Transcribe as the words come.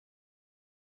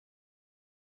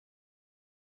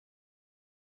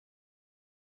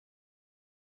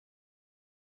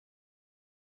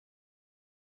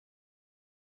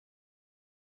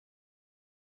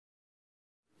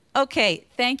Okay,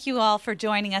 thank you all for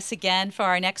joining us again for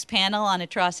our next panel on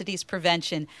atrocities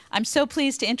prevention. I'm so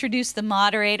pleased to introduce the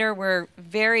moderator. We're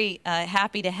very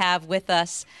happy to have with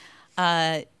us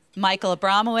Michael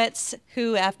Abramowitz,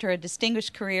 who, after a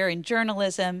distinguished career in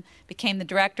journalism, became the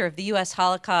director of the U.S.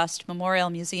 Holocaust Memorial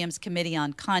Museum's Committee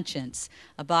on Conscience,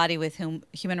 a body with whom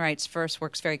Human Rights First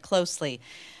works very closely.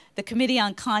 The Committee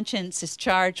on Conscience is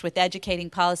charged with educating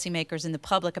policymakers and the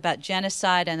public about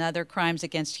genocide and other crimes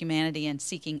against humanity and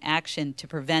seeking action to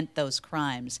prevent those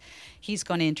crimes. He's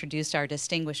going to introduce our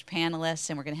distinguished panelists,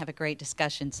 and we're going to have a great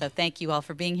discussion. So thank you all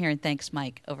for being here, and thanks,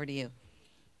 Mike. Over to you.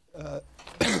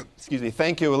 Excuse me.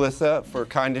 Thank you, Alyssa, for a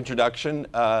kind introduction.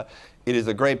 It is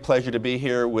a great pleasure to be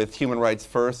here with Human Rights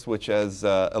First, which, as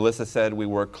Alyssa said, we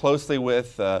work closely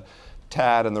with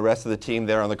Tad and the rest of the team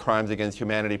there on the Crimes Against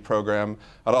Humanity program.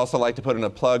 I'd also like to put in a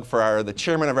plug for the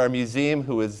chairman of our museum,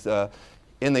 who is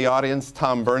in the audience,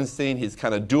 Tom Bernstein. He's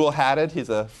kind of dual-hatted. He's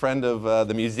a friend of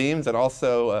the museums, and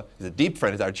also he's a deep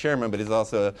friend. He's our chairman, but he's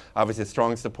also obviously a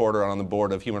strong supporter on the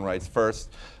board of Human Rights First.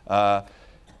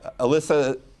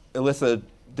 Alyssa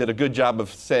did a good job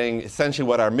of saying essentially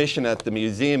what our mission at the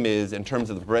museum is in terms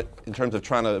of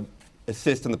trying to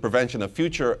assist in the prevention of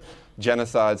future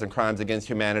genocides and crimes against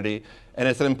humanity. And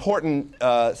it's an important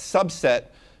subset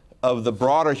of the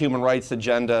broader human rights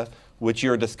agenda which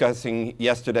you're discussing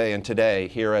yesterday and today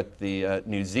here at the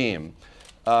museum.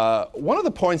 One of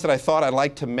the points that I thought I'd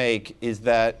like to make is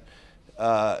that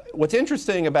what's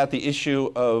interesting about the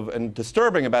issue of, and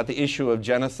disturbing about the issue of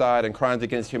genocide and crimes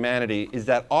against humanity is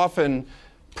that often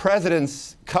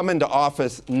presidents come into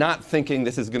office not thinking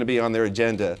this is going to be on their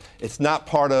agenda. It's not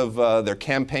part of their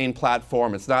campaign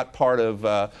platform. It's not part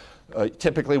of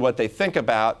typically what they think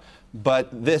about. But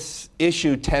this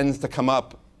issue tends to come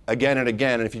up again and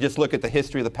again. And if you just look at the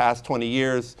history of the past 20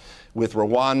 years with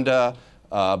Rwanda,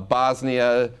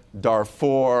 Bosnia,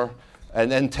 Darfur,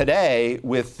 and then today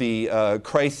with the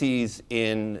crises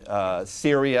in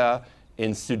Syria,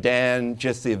 in Sudan,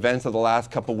 just the events of the last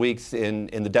couple weeks in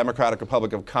the Democratic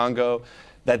Republic of Congo,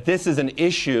 that this is an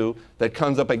issue that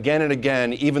comes up again and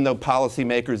again, even though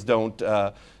policymakers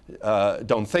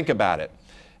don't think about it.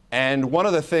 And one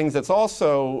of the things that's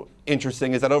also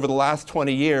interesting is that over the last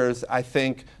 20 years, I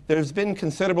think there's been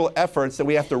considerable efforts that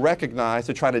we have to recognize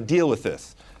to try to deal with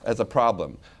this as a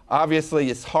problem. Obviously,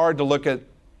 it's hard to look at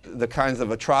the kinds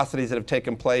of atrocities that have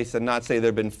taken place and not say there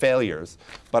have been failures.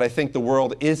 But I think the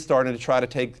world is starting to try to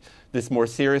take this more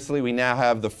seriously. We now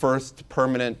have the first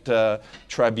permanent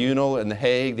tribunal in The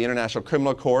Hague, the International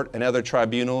Criminal Court, and other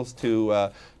tribunals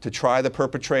to try the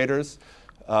perpetrators.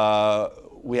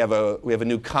 We have a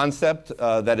new concept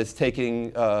that is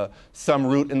taking some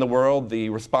root in the world, the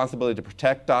responsibility to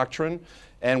protect doctrine.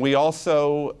 And we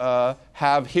also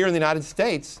have here in the United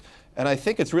States, and I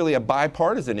think it's really a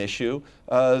bipartisan issue,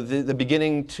 the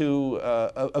beginning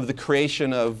of the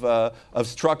creation of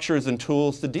structures and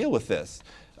tools to deal with this.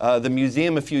 The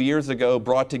museum a few years ago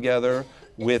brought together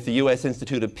with the U.S.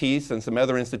 Institute of Peace and some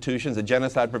other institutions a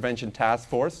genocide prevention task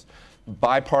force,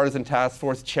 bipartisan task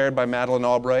force chaired by Madeleine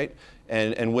Albright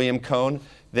and William Cohn.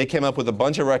 They came up with a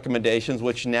bunch of recommendations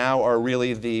which now are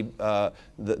really the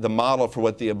model for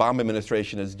what the Obama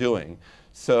administration is doing.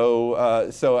 So,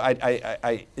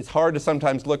 it's hard to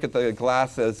sometimes look at the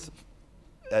glass and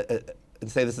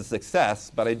say this is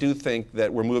success, but I do think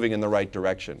that we're moving in the right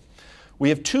direction. We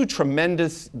have two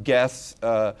tremendous guests,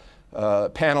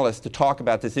 panelists, to talk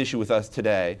about this issue with us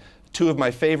today. Two of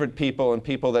my favorite people and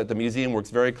people that the museum works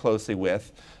very closely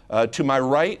with. To my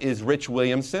right is Rich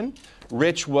Williamson.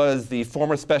 Rich was the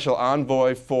former special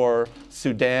envoy for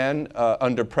Sudan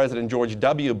under President George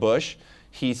W. Bush.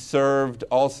 He served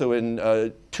also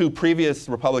in two previous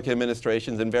Republican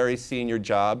administrations in very senior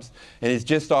jobs, and he's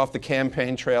just off the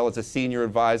campaign trail as a senior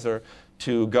advisor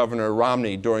to Governor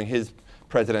Romney during his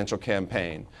presidential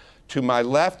campaign. To my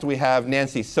left, we have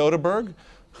Nancy Soderberg,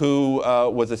 who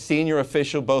was a senior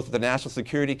official both at the National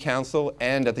Security Council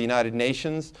and at the United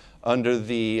Nations under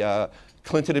the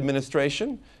Clinton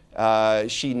administration.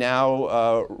 She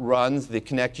now runs the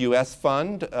Connect US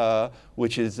Fund,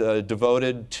 which is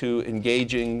devoted to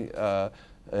engaging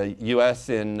US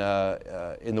in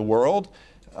the world.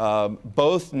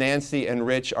 Both Nancy and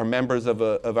Rich are members of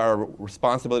our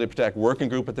Responsibility to Protect working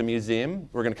group at the museum.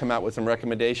 We're going to come out with some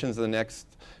recommendations in the next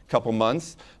couple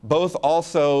months. Both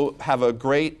also have a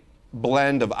great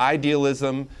blend of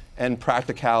idealism and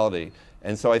practicality.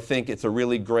 And so I think it's a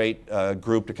really great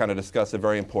group to kind of discuss a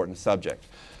very important subject.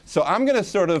 So I'm going to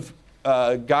sort of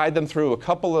guide them through a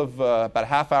couple of, about a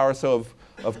half hour or so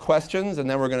of questions, and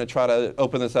then we're going to try to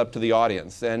open this up to the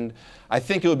audience. And I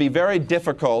think it would be very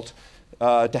difficult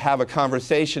to have a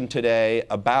conversation today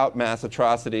about mass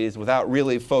atrocities without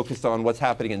really focused on what's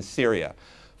happening in Syria.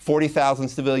 40,000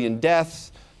 civilian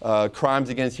deaths, crimes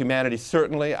against humanity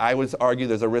certainly. I would argue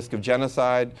there's a risk of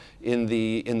genocide in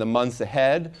the months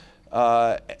ahead.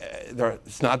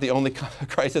 It's not the only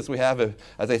crisis we have.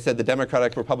 As I said, the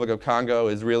Democratic Republic of Congo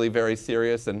is really very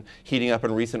serious and heating up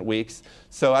in recent weeks.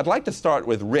 So I'd like to start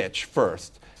with Rich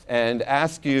first and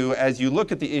ask you, as you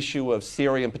look at the issue of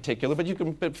Syria in particular, but you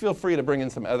can feel free to bring in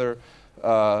some other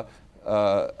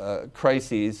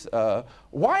crises,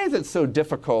 why is it so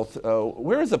difficult?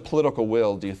 Where is the political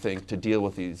will, do you think, to deal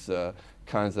with these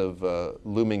kinds of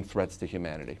looming threats to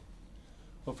humanity?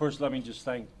 Well, first, let me just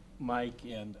thank Mike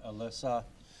and Alyssa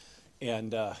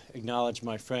and acknowledge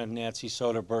my friend Nancy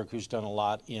Soderberg, who's done a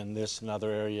lot in this and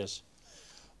other areas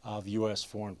of U.S.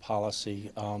 foreign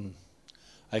policy.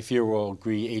 I fear we'll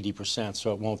agree 80%,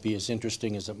 so it won't be as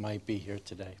interesting as it might be here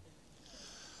today.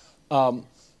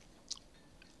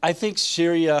 I think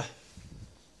Syria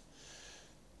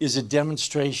is a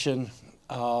demonstration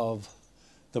of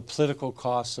the political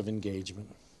costs of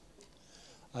engagement.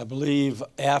 I believe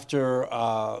after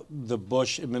the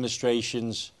Bush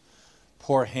administration's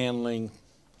poor handling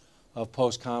of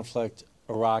post-conflict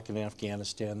Iraq and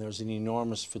Afghanistan, there was an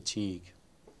enormous fatigue.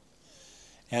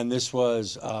 And this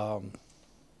was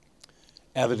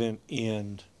evident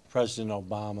in President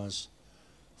Obama's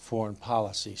foreign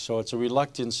policy. So it's a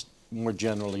reluctance more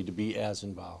generally to be as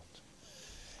involved.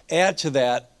 Add to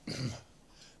that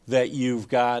that you've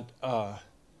got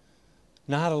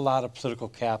not a lot of political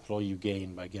capital you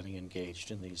gain by getting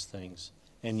engaged in these things,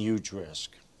 and huge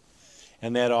risk.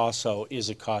 And that also is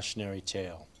a cautionary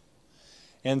tale.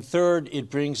 And third, it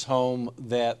brings home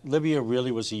that Libya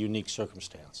really was a unique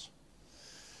circumstance.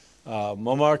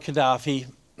 Muammar Gaddafi,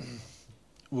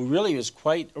 who really is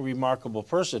quite a remarkable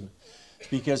person,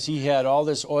 because he had all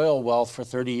this oil wealth for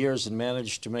 30 years and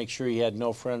managed to make sure he had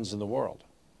no friends in the world.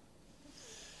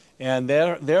 And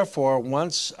therefore,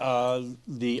 once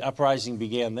the uprising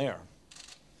began there,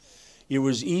 it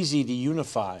was easy to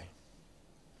unify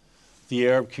the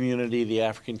Arab community, the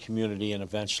African community, and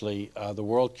eventually the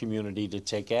world community to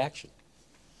take action.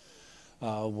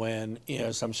 When,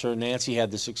 as I'm sure Nancy had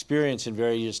this experience in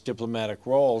various diplomatic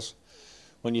roles,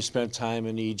 when you spent time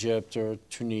in Egypt or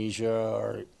Tunisia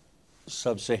or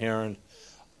sub-Saharan,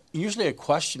 usually a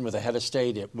question with a head of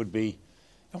state it would be,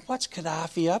 what's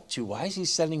Gaddafi up to? Why is he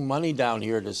sending money down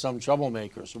here to some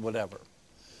troublemakers or whatever?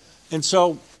 And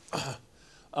so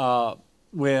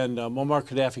when Muammar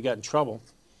Gaddafi got in trouble,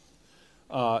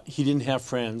 he didn't have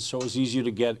friends, so it was easier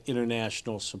to get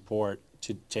international support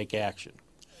to take action.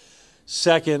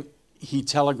 Second, he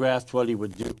telegraphed what he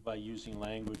would do by using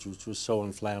language which was so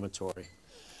inflammatory,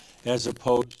 as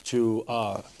opposed to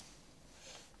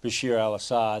Bashir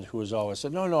al-Assad, who has always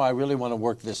said, no, I really want to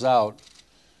work this out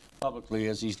publicly,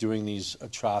 as he's doing these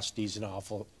atrocities and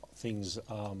awful things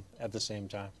at the same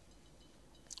time.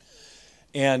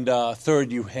 And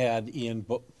third, you had in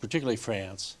particularly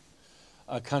France,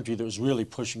 a country that was really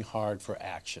pushing hard for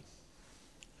action.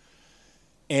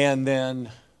 And then,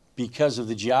 because of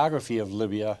the geography of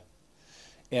Libya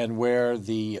and where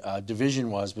the division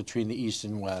was between the East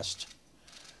and West,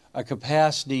 a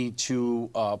capacity to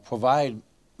provide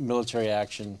military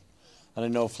action on a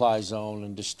no-fly zone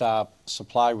and to stop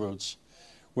supply routes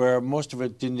where most of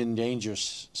it didn't endanger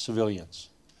civilians.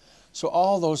 So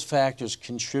all those factors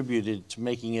contributed to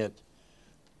making it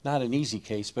not an easy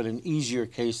case, but an easier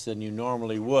case than you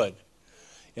normally would.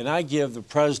 And I give the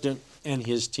president and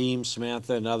his team,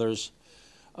 Samantha and others,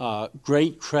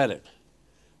 great credit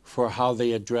for how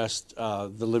they addressed the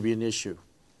Libyan issue.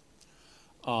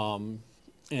 And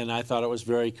I thought it was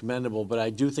very commendable, but I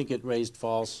do think it raised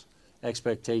false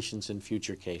expectations in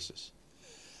future cases.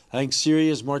 I think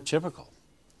Syria is more typical,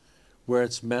 where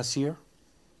it's messier.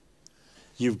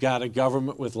 You've got a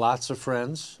government with lots of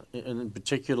friends, and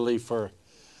particularly for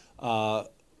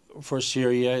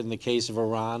Syria in the case of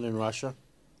Iran and Russia.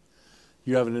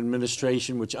 You have an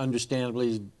administration which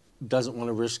understandably doesn't want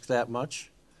to risk that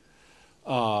much.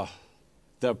 The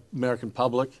American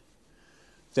public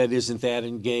that isn't that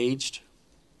engaged.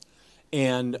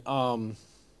 And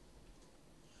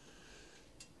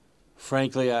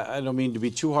frankly, I don't mean to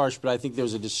be too harsh, but I think there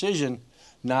was a decision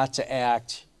not to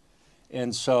act.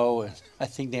 And so I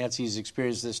think Nancy's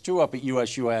experienced this too up at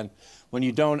US-UN. When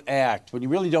you don't act, when you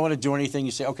really don't want to do anything,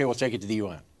 you say, okay, we'll take it to the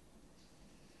UN.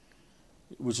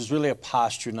 Which is really a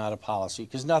posture, not a policy,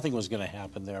 because nothing was going to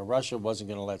happen there. Russia wasn't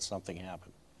going to let something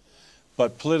happen.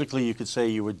 But politically, you could say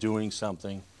you were doing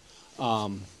something.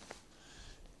 And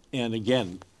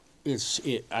again,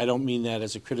 I don't mean that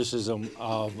as a criticism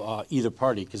of either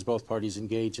party, because both parties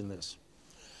engage in this.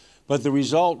 But the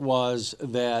result was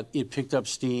that it picked up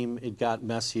steam, it got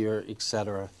messier,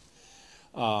 etc.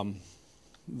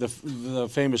 The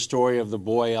famous story of the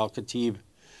boy Al-Khatib,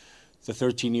 the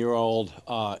 13-year-old,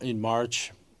 in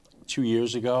March 2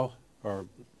 years ago, or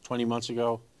 20 months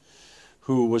ago,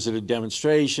 who was at a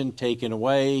demonstration, taken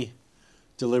away,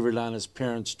 delivered on his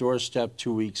parents' doorstep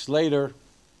 2 weeks later.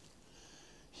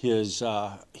 He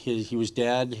was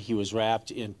dead. He was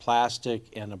wrapped in plastic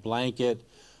and a blanket.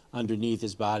 Underneath,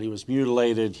 his body was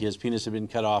mutilated. His penis had been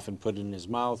cut off and put in his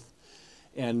mouth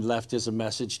and left as a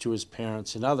message to his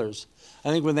parents and others. I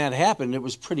think when that happened, it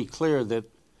was pretty clear that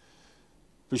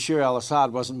Bashar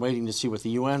al-Assad wasn't waiting to see what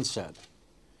the UN said.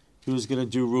 He was going to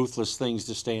do ruthless things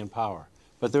to stay in power.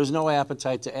 But there's no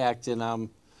appetite to act, and I'm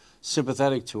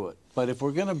sympathetic to it. But if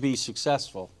we're going to be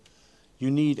successful, you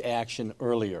need action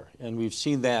earlier. And we've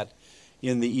seen that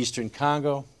in the Eastern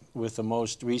Congo with the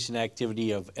most recent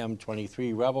activity of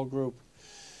M23 rebel group.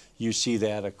 You see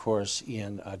that, of course,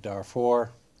 in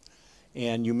Darfur.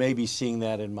 And you may be seeing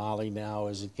that in Mali now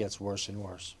as it gets worse and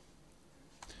worse.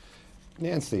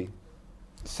 Nancy,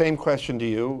 same question to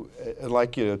you. I'd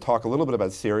like you to talk a little bit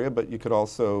about Syria, but you could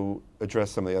also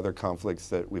address some of the other conflicts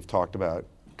that we've talked about,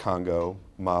 Congo,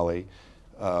 Mali.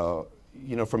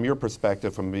 You know, from your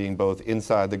perspective, from being both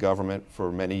inside the government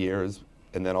for many years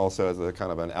and then also as a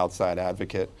kind of an outside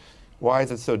advocate, why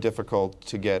is it so difficult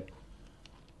to get,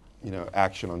 you know,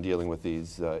 action on dealing with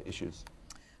these issues?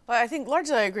 Well, I think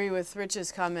largely I agree with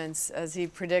Rich's comments as he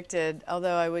predicted,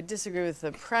 although I would disagree with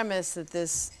the premise that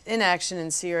this inaction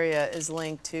in Syria is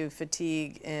linked to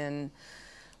fatigue in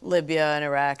Libya and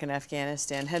Iraq and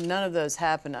Afghanistan. Had none of those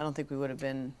happened, I don't think we would have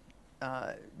been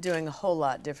doing a whole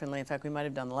lot differently. In fact, we might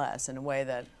have done less in a way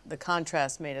that the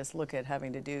contrast made us look at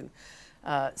having to do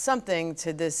something.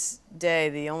 To this day,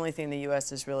 the only thing the U.S.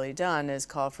 has really done is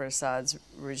call for Assad's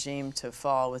regime to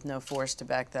fall with no force to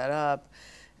back that up,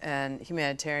 and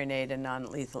humanitarian aid and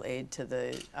non-lethal aid to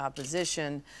the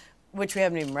opposition, which we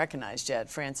haven't even recognized yet.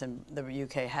 France and the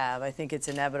UK have. I think it's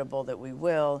inevitable that we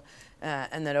will,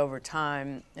 and that over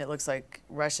time, it looks like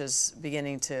Russia's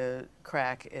beginning to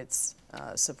crack its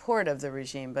support of the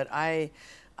regime. But I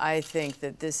think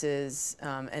that this is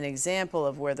an example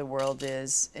of where the world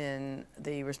is in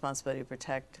the responsibility to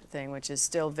protect thing, which is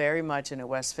still very much in a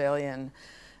Westphalian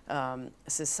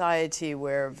society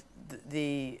where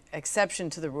the exception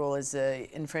to the rule is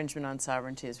the infringement on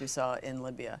sovereignty, as we saw in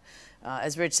Libya.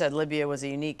 As Rich said, Libya was a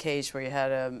unique case where you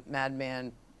had a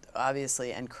madman,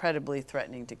 obviously incredibly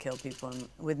threatening to kill people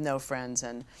with no friends,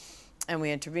 and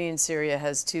we intervened. Syria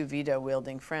has two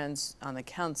veto-wielding friends on the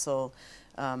council,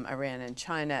 Iran and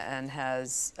China, and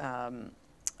has, Russia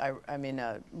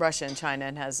and China,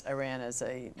 and has Iran as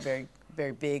a very,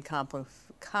 very big,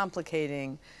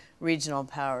 complicating regional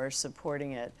power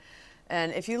supporting it.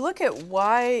 And if you look at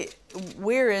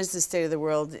where is the state of the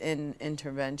world in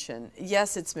intervention,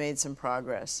 yes, it's made some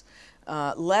progress.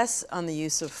 Less on the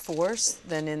use of force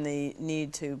than in the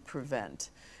need to prevent.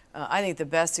 I think the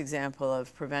best example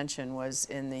of prevention was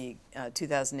in the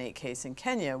 2008 case in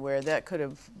Kenya, where that could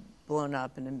have blown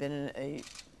up and been a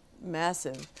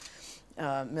massive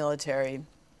military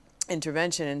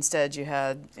intervention. Instead, you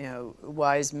had, you know,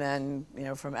 wise men, you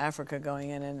know, from Africa going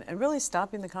in and really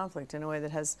stopping the conflict in a way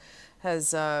that has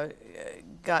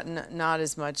gotten not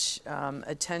as much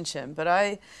attention. But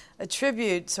I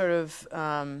attribute sort of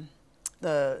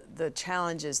the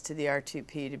challenges to the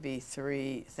R2P to be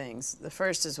three things. The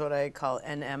first is what I call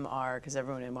NMR, because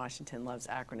everyone in Washington loves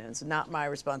acronyms. Not my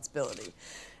responsibility.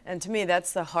 And to me,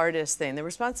 that's the hardest thing. The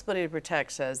responsibility to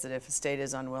protect says that if a state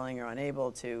is unwilling or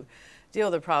unable to deal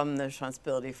with the problem, the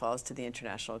responsibility falls to the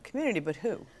international community, but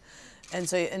who? And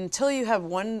so until you have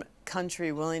one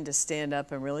country willing to stand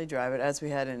up and really drive it, as we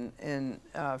had in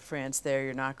France there,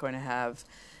 you're not going to have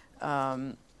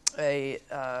a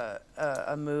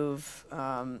move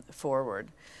forward.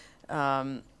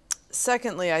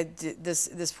 Secondly,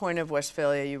 this point of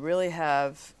Westphalia, you really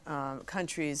have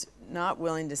countries not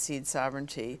willing to cede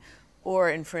sovereignty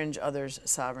or infringe others'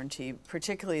 sovereignty,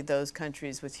 particularly those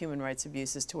countries with human rights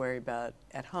abuses to worry about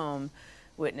at home.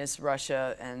 Witness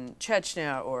Russia and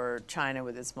Chechnya, or China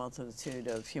with its multitude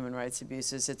of human rights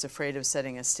abuses. It's afraid of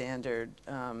setting a standard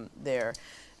there.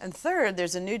 And third,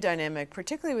 there's a new dynamic,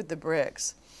 particularly with the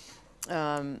BRICS,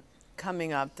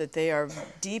 coming up, that they are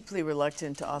deeply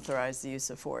reluctant to authorize the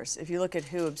use of force. If you look at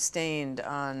who abstained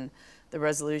on the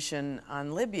resolution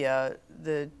on Libya,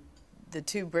 the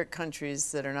two BRIC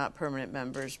countries that are not permanent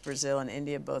members, Brazil and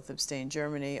India, both abstained.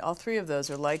 Germany, all three of those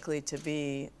are likely to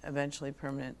be eventually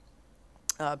permanent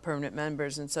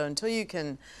members. And so until you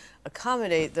can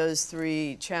accommodate those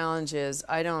three challenges,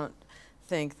 I don't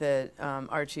think that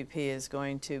R2P is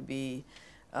going to be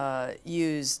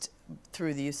used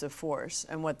through the use of force.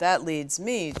 And what that leads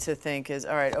me to think is,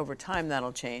 all right, over time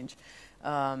that'll change.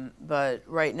 But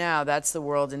right now, that's the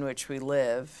world in which we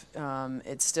live.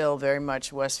 It's still very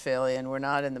much Westphalian. We're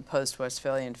not in the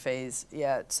post-Westphalian phase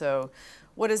yet. So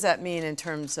what does that mean in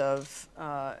terms of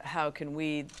how can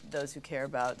we, those who care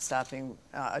about stopping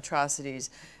atrocities,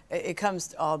 it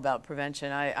comes all about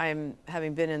prevention. I'm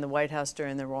having been in the White House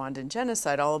during the Rwandan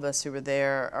genocide, all of us who were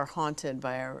there are haunted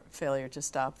by our failure to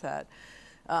stop that.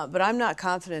 But I'm not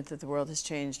confident that the world has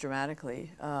changed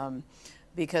dramatically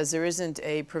because there isn't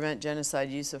a prevent genocide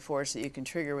use of force that you can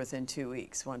trigger within 2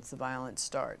 weeks once the violence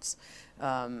starts.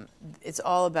 It's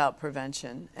all about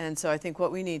prevention. And so I think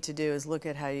what we need to do is look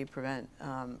at how you prevent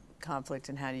conflict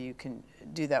and how you can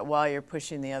do that while you're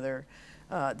pushing the other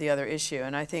issue.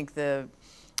 And I think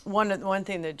one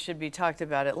thing that should be talked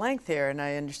about at length here, and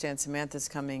I understand Samantha's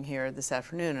coming here this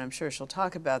afternoon, and I'm sure she'll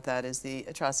talk about that, is the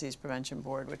Atrocities Prevention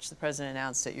Board, which the President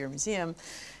announced at your museum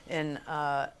in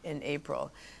April.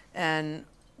 And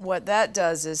what that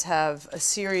does is have a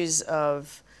series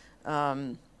of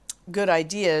good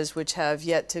ideas which have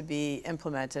yet to be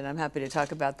implemented. I'm happy to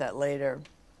talk about that later.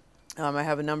 I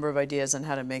have a number of ideas on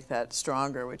how to make that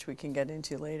stronger, which we can get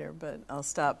into later, but I'll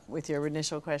stop with your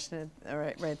initial question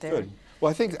right there. Good. Well,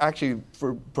 I think actually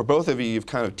for both of you, you've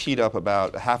kind of teed up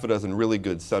about half a dozen really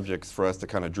good subjects for us to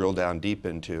kind of drill down deep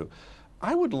into.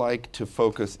 I would like to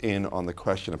focus in on the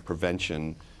question of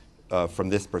prevention from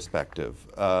this perspective.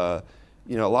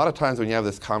 You know, a lot of times when you have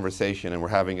this conversation, and we're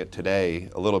having it today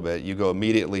a little bit, you go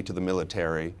immediately to the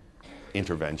military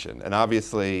intervention. And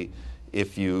obviously,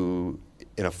 if you,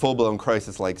 in a full-blown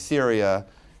crisis like Syria,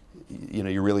 you know,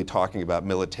 you're really talking about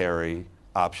military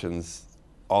options,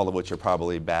 all of which are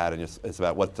probably bad, and it's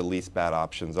about what the least bad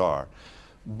options are.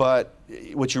 But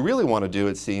what you really want to do,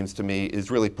 it seems to me, is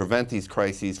really prevent these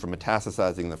crises from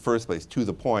metastasizing in the first place to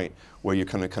the point where you're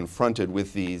kind of confronted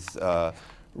with these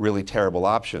really terrible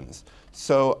options.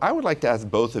 So I would like to ask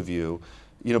both of you,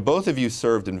 both of you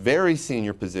served in very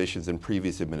senior positions in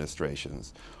previous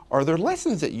administrations. Are there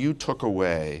lessons that you took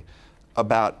away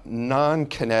about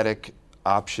non-kinetic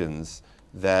options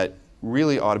that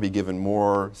really ought to be given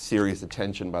more serious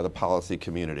attention by the policy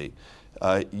community?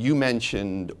 You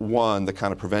mentioned one, the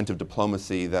kind of preventive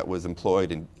diplomacy that was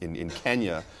employed in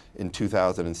Kenya in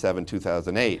 2007,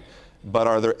 2008. But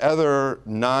are there other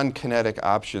non-kinetic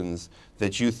options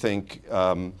that you think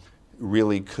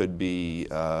really could be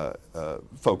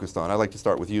focused on? I'd like to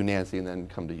start with you, Nancy, and then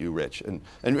come to you, Rich. And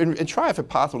try, if it's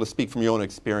possible, to speak from your own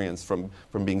experience from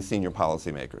being senior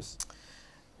policymakers.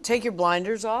 Take your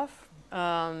blinders off.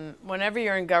 Whenever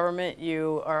you're in government,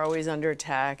 you are always under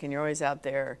attack, and you're always out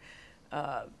there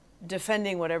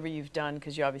defending whatever you've done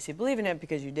because you obviously believe in it,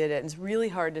 because you did it. And it's really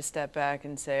hard to step back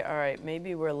and say, all right,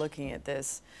 maybe we're looking at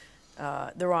this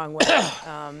the wrong way.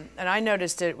 And I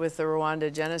noticed it with the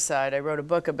Rwanda genocide. I wrote a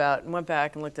book about and went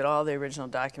back and looked at all the original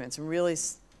documents and really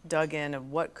dug in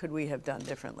of what could we have done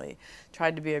differently,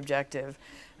 tried to be objective.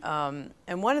 And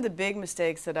one of the big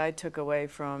mistakes that I took away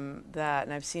from that,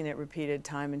 and I've seen it repeated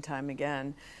time and time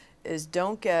again, is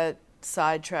don't get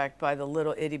sidetracked by the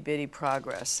little itty-bitty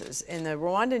progresses. In the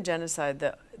Rwandan genocide,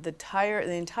 the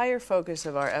entire focus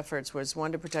of our efforts was,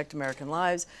 one, to protect American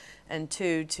lives, and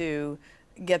two, to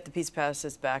get the peace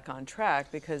process back on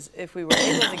track, because if we were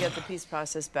able to get the peace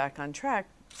process back on track,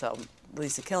 so at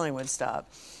least the killing would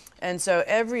stop. And so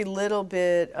every little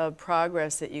bit of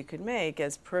progress that you could make,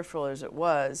 as peripheral as it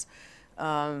was,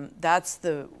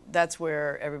 that's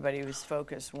where everybody's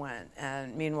focus went.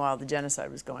 And meanwhile, the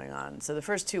genocide was going on. So the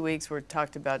first 2 weeks were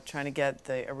talked about trying to get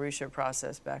the Arusha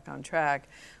process back on track,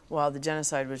 while the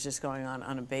genocide was just going on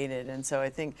unabated. And so I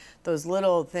think those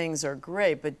little things are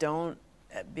great, but don't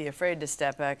be afraid to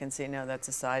step back and say, no, that's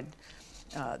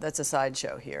a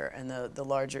sideshow here, and the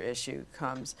larger issue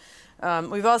comes.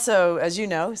 We've also, as you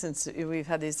know, since we've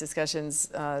had these discussions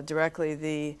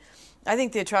directly, I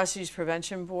think the Atrocities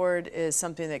Prevention Board is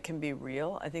something that can be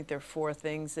real. I think there are 4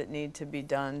 things that need to be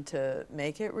done to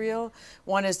make it real.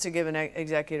 One is to give an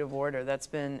executive order. That's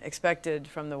been expected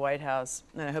from the White House,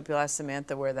 and I hope you'll ask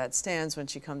Samantha where that stands when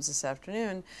she comes this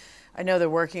afternoon. I know they're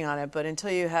working on it, but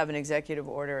until you have an executive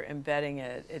order embedding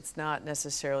it, it's not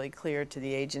necessarily clear to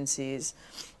the agencies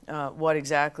what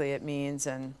exactly it means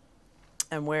and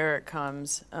where it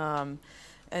comes.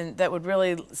 And that would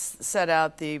really set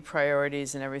out the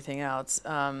priorities and everything else.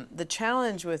 The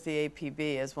challenge with the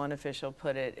APB, as one official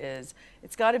put it, is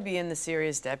it's got to be in the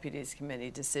Serious Deputies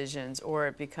Committee decisions, or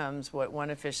it becomes what one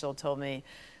official told me,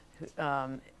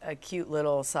 a cute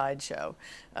little sideshow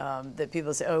that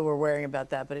people say, oh, we're worrying about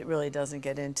that, but it really doesn't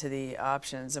get into the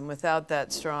options. And without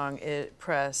that strong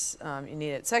press, you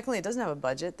need it. Secondly, it doesn't have a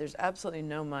budget. There's absolutely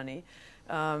no money.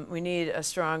 We need a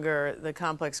stronger, the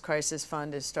Complex Crisis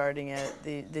Fund is starting it,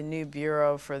 the new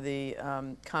bureau for the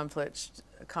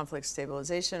conflict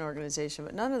stabilization organization,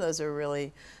 but none of those are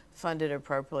really funded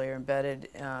appropriately or embedded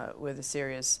with a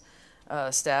serious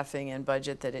staffing and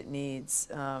budget that it needs.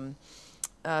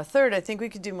 Third, I think we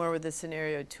could do more with the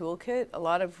scenario toolkit. A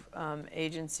lot of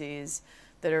agencies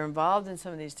that are involved in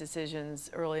some of these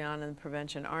decisions early on in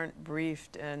prevention aren't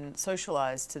briefed and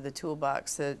socialized to the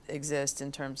toolbox that exists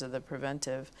in terms of the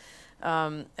preventive.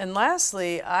 And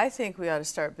lastly, I think we ought to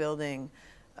start building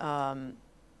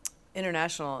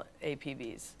international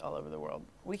APBs all over the world.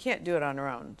 We can't do it on our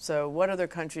own. So what other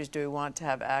countries do we want to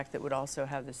have act that would also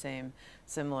have the same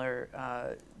similar,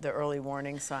 the early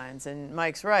warning signs? And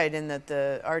Mike's right in that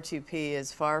the R2P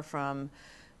is far from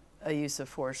a use of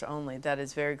force only. That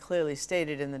is very clearly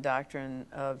stated in the doctrine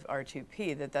of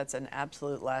R2P, that that's an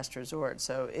absolute last resort.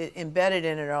 So embedded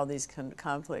in it are all these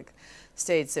conflict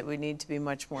states that we need to be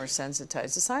much more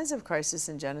sensitized. The signs of crisis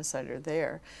and genocide are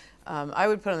there. I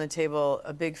would put on the table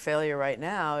a big failure right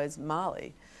now is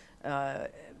Mali. A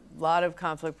lot of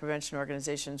conflict prevention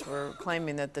organizations were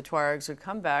claiming that the Tuaregs would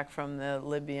come back from the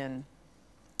Libyan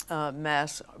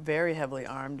mess very heavily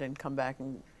armed and come back,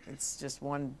 and it's just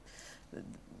one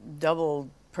double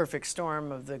perfect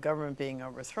storm of the government being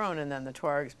overthrown and then the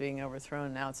Tuaregs being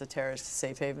overthrown. Now it's a terrorist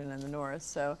safe haven in the north.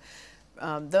 So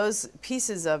those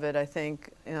pieces of it, I think,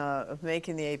 of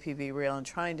making the APB real and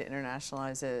trying to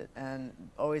internationalize it and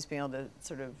always being able to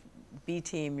sort of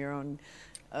B-team your own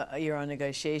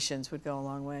negotiations would go a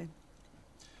long way.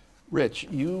 Rich,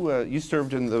 you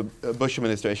served in the Bush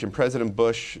administration. President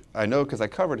Bush, I know because I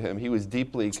covered him, he was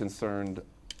deeply concerned,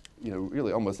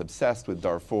 really almost obsessed with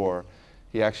Darfur.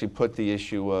 He actually put the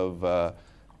issue of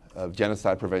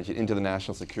genocide prevention into the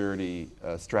national security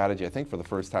strategy, I think for the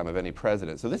first time of any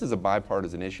president. So this is a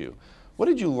bipartisan issue. What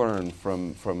did you learn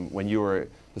from when you were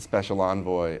the special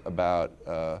envoy about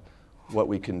what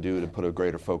we can do to put a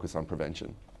greater focus on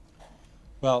prevention?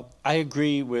 Well, I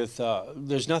agree with,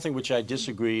 there's nothing which I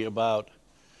disagree about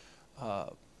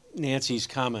Nancy's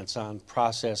comments on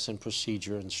process and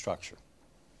procedure and structure.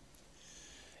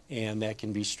 And that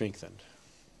can be strengthened.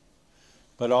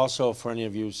 But also, for any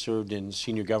of you who served in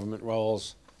senior government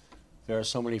roles, there are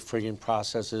so many friggin'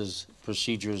 processes,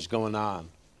 procedures going on.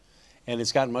 And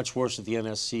it's gotten much worse at the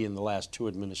NSC in the last 2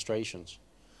 administrations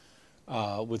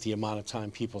with the amount of time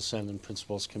people send in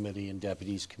principals committee and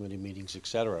deputies committee meetings, et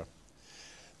cetera,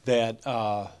 that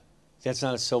that's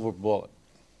not a silver bullet.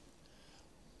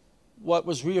 What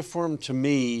was reaffirmed to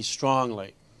me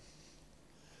strongly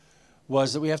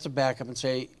was that we have to back up and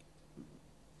say,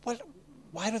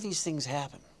 why do these things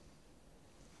happen?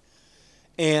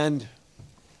 And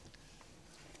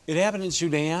it happened in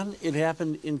Sudan, it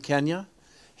happened in Kenya,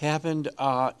 happened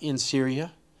in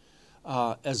Syria,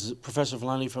 as Professor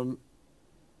Vellani from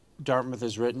Dartmouth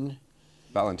has written.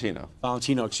 Valentino,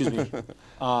 excuse me.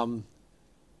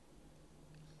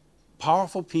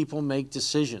 Powerful people make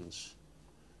decisions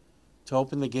to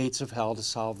open the gates of hell to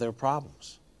solve their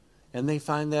problems, and they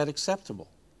find that acceptable.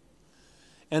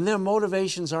 And their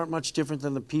motivations aren't much different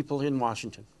than the people in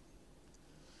Washington.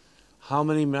 How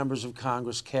many members of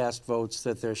Congress cast votes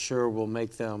that they're sure will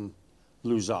make them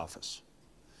lose office?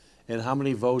 And how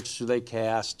many votes do they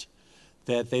cast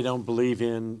that they don't believe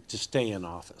in to stay in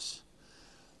office?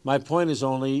 My point is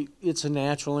only, it's a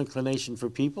natural inclination for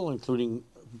people, including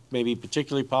maybe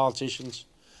particularly politicians,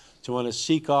 to want to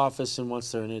seek office and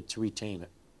once they're in it, to retain it.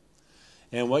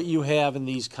 And what you have in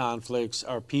these conflicts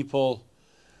are people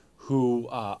who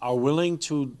are willing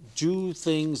to do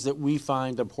things that we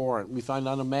find abhorrent, we find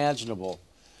unimaginable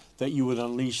that you would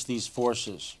unleash these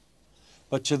forces.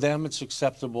 But to them, it's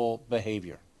acceptable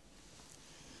behavior.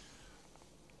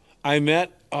 I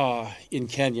met in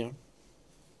Kenya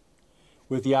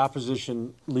with the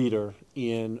opposition leader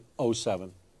in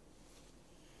 '07.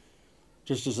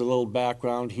 Just as a little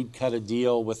background, he'd cut a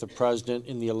deal with the president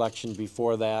in the election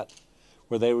before that,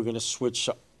 where they were going to switch,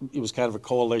 it was kind of a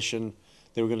coalition.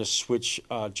 They were going to switch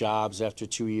jobs after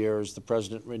 2 years. The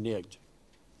president reneged.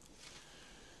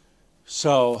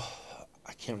 So,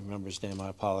 I can't remember his name, I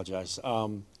apologize.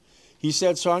 He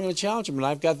said, so I'm going to challenge him, and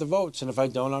I've got the votes, and if I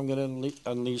don't, I'm going to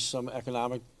unleash some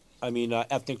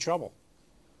ethnic trouble.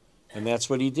 And that's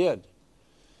what he did.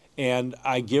 And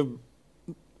I give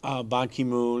Ban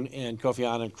Ki-moon and Kofi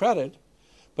Annan credit,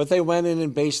 but they went in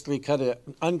and basically cut an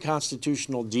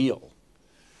unconstitutional deal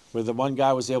where the one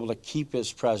guy was able to keep his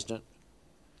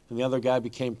and the other guy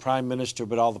became prime minister,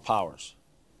 but all the powers.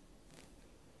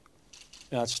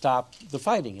 Now, it stopped the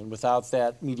fighting, and without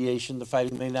that mediation, the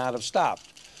fighting may not have stopped.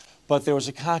 But there was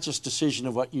a conscious decision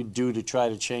of what you'd do to try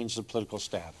to change the political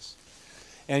status.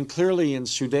 And clearly in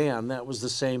Sudan, that was the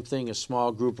same thing, a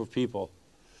small group of people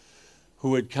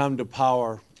who had come to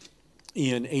power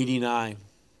in '89,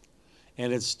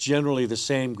 and it's generally the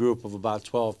same group of about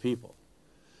 12 people,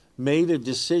 made a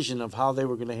decision of how they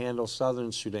were going to handle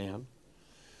southern Sudan.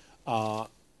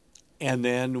 And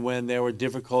then when there were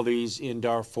difficulties in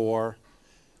Darfur,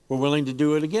 were willing to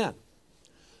do it again.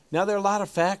 Now, there are a lot of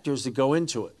factors that go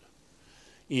into it.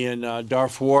 In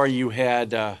Darfur, you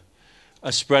had a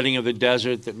spreading of the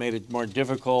desert that made it more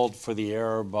difficult for the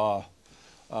Arab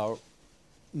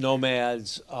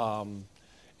nomads,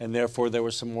 and therefore there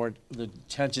was some more, the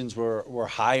tensions were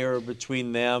higher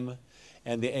between them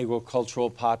and the agricultural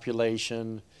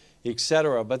population,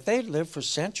 etc. But they lived for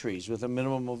centuries with a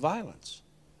minimum of violence.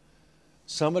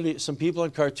 Some people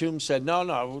in Khartoum said,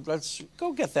 no, let's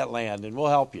go get that land and we'll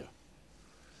help you.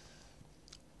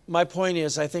 My point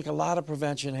is, I think a lot of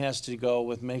prevention has to go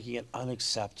with making it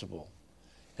unacceptable.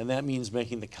 And that means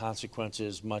making the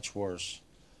consequences much worse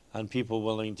on people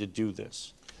willing to do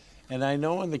this. And I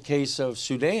know in the case of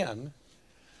Sudan,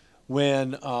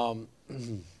 when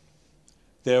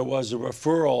there was a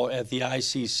referral at the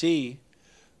ICC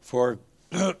for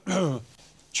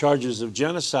charges of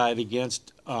genocide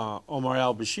against Omar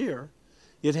al-Bashir,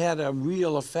 it had a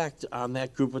real effect on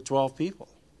that group of 12 people.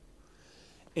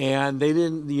 And they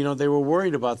didn't, they were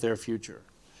worried about their future.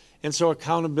 And so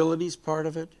accountability is part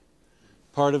of it.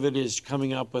 Part of it is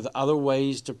coming up with other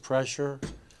ways to pressure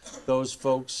those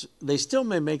folks. They still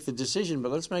may make the decision,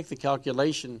 but let's make the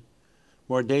calculation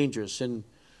more dangerous. And,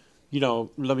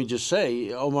 let me just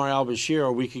say, Omar al-Bashir,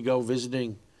 a week ago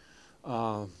visiting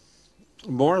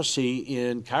Morsi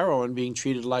in Cairo and being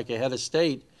treated like a head of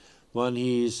state when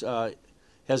he's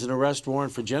has an arrest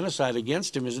warrant for genocide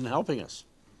against him isn't helping us.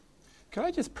 Can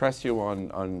I just press you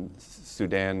on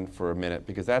Sudan for a minute?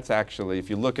 Because that's actually, if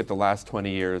you look at the last 20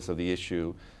 years of the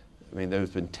issue, I mean, there's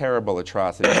been terrible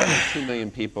atrocities. 2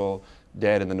 million people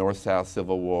dead in the North-South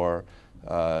Civil War,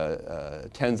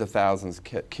 tens of thousands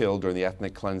killed during the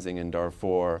ethnic cleansing in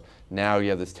Darfur. Now you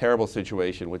have this terrible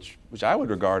situation, which I would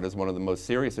regard as one of the most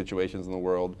serious situations in the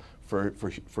world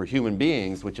for human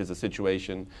beings, which is a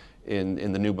situation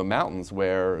in the Nuba Mountains,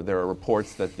 where there are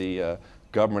reports that the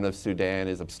government of Sudan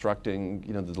is obstructing,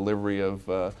 the delivery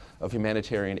of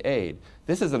humanitarian aid.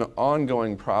 This is an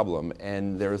ongoing problem,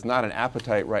 and there is not an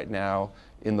appetite right now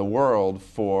in the world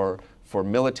for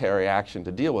military action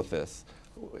to deal with this.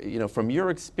 From your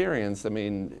experience, I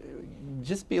mean,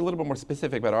 just be a little bit more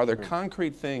specific about, are there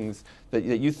concrete things that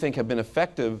you think have been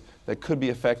effective, that could be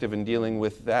effective in dealing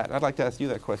with that? And I'd like to ask you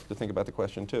that question, to think about the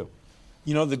question too.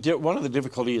 One of the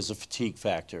difficulties is the fatigue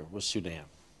factor with Sudan.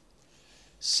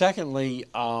 Secondly,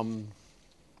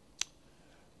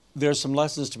 there's some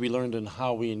lessons to be learned in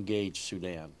how we engage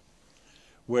Sudan,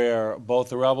 where both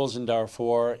the rebels in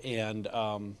Darfur and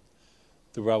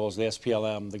the rebels, the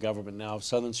SPLM, the government now of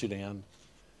southern Sudan,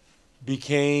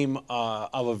 became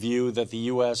of a view that the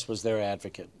U.S. was their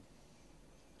advocate,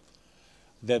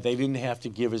 that they didn't have to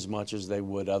give as much as they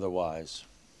would otherwise.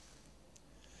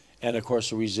 And, of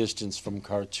course, a resistance from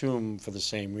Khartoum for the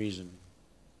same reason.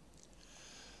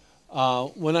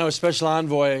 When I was special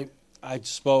envoy, I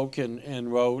spoke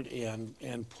and wrote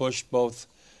and pushed both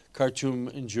Khartoum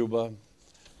and Juba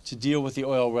to deal with the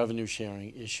oil revenue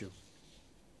sharing issue.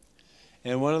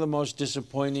 And one of the most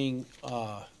disappointing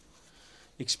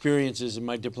experiences in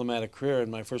my diplomatic career,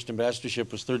 and my first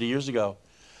ambassadorship was 30 years ago,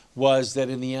 was that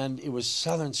in the end it was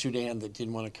southern Sudan that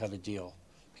didn't want to cut a deal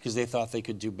because they thought they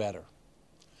could do better.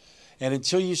 And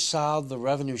until you solved the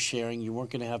revenue sharing, you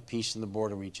weren't going to have peace in the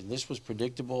border region. This was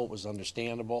predictable, it was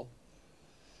understandable.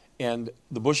 And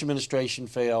the Bush administration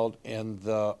failed and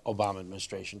the Obama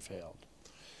administration failed.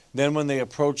 Then when they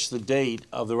approached the date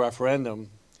of the referendum,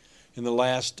 in the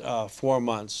last 4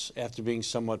 months, after being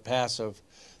somewhat passive,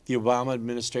 the Obama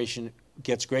administration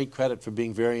gets great credit for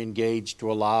being very engaged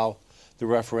to allow the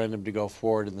referendum to go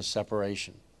forward in the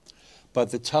separation.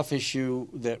 But the tough issue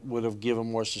that would have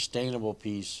given more sustainable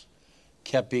peace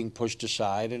kept being pushed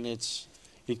aside, and it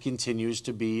continues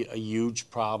to be a huge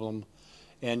problem.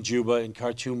 And Juba and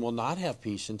Khartoum will not have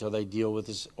peace until they deal with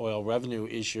this oil revenue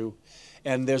issue.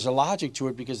 And there's a logic to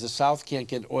it because the South can't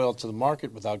get oil to the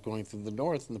market without going through the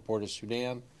North in the Port of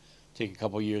Sudan. Take a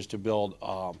couple of years to build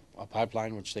a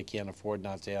pipeline, which they can't afford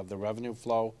not to have the revenue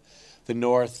flow. The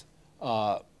North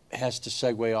has to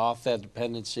segue off that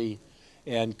dependency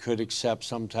and could accept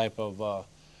some type of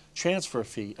transfer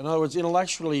fee. In other words,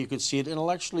 intellectually you could see it.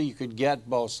 Intellectually you could get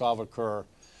both Salva Kiir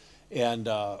and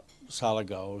Salah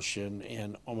Ghosh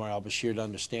and Omar al-Bashir to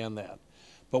understand that.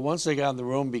 But once they got in the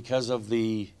room, because of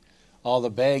all the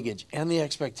baggage and the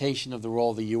expectation of the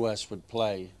role the U.S. would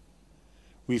play,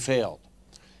 we failed.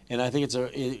 And I think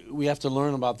we have to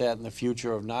learn about that in the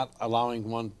future, of not allowing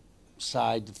one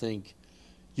side to think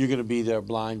you're going to be their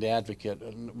blind advocate.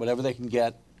 And whatever they can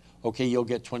get, okay, you'll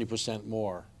get 20%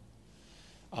 more.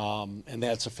 And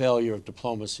that's a failure of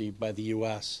diplomacy by the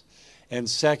U.S. And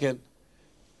second,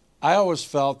 I always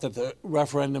felt that the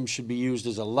referendum should be used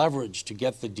as a leverage to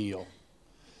get the deal.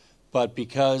 But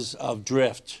because of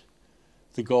drift,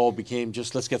 the goal became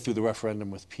just let's get through the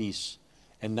referendum with peace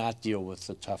and not deal with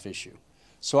the tough issue.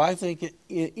 So I think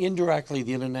indirectly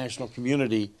the international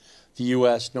community, the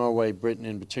U.S., Norway, Britain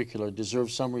in particular,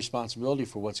 deserves some responsibility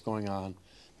for what's going on,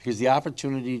 because the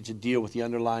opportunity to deal with the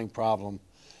underlying problem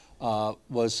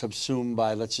was subsumed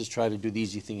by let's just try to do the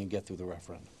easy thing and get through the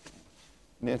referendum.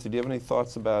 Nancy, do you have any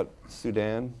thoughts about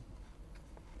Sudan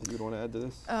that you'd want to add to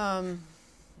this?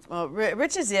 Well,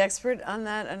 Rich is the expert on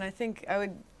that, and I think I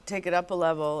would take it up a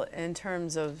level in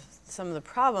terms of some of the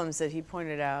problems that he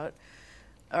pointed out,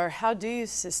 or how do you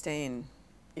sustain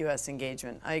U.S.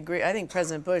 engagement? I agree. I think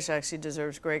President Bush actually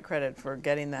deserves great credit for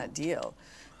getting that deal.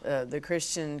 The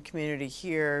Christian community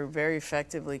here very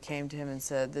effectively came to him and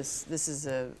said, this is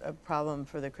a problem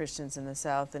for the Christians in the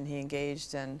South, and he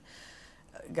engaged and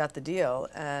got the deal.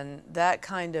 And that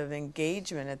kind of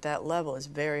engagement at that level is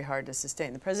very hard to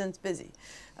sustain. The president's busy,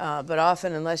 but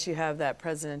often unless you have that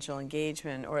presidential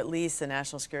engagement, or at least the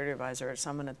national security advisor or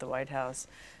someone at the White House,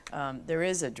 there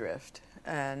is a drift.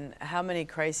 And how many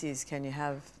crises can you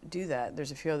have do that?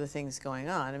 There's a few other things going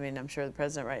on. I mean, I'm sure the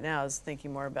president right now is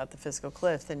thinking more about the fiscal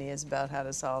cliff than he is about how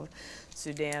to solve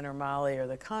Sudan or Mali or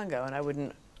the Congo. And I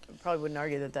probably wouldn't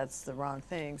argue that that's the wrong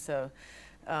thing. So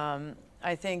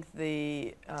I think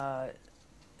it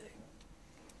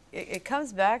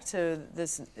comes back to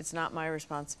this, it's not my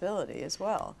responsibility as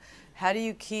well. How do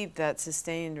you keep that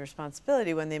sustained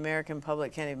responsibility when the American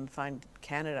public can't even find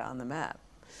Canada on the map?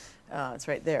 It's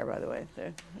right there, by the way.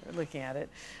 They're looking at it.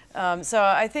 So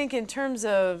I think in terms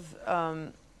of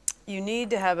you need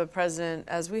to have a president,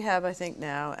 as we have, I think,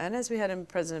 now, and as we had in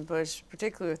President Bush,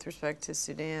 particularly with respect to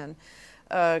Sudan,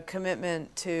 a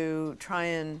commitment to try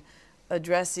and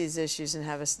address these issues and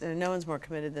have no one's more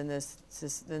committed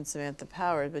than Samantha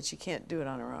Power, but she can't do it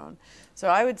on her own. So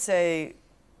I would say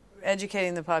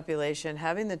educating the population,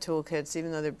 having the toolkits,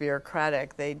 even though they're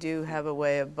bureaucratic, they do have a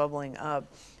way of bubbling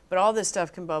up. But all this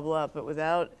stuff can bubble up, but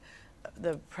without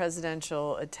the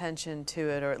presidential attention to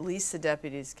it, or at least the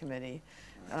deputies committee,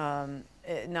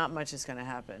 not much is going to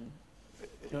happen.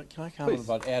 Can I comment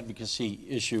about advocacy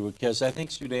issue? Because I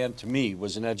think Sudan, to me,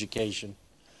 was an education.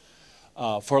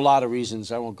 For a lot of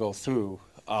reasons I won't go through.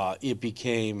 It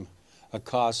became a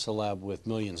cause celeb with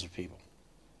millions of people.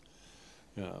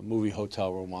 Movie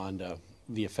Hotel Rwanda,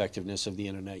 the effectiveness of the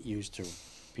internet used to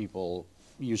people,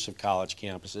 use of college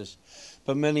campuses.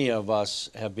 But many of us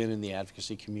have been in the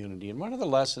advocacy community. And one of the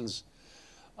lessons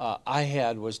I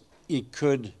had was the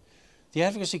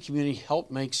advocacy community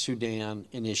helped make Sudan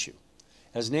an issue.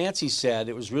 As Nancy said,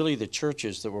 it was really the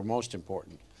churches that were most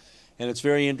important. And it's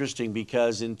very interesting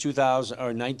because in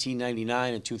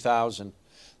 1999 and 2000,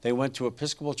 they went to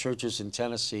Episcopal churches in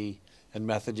Tennessee and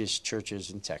Methodist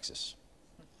churches in Texas.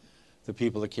 The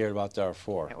people that cared about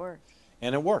Darfur. It worked.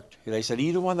 And it worked. They said,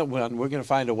 either one that won, we're going to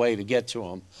find a way to get to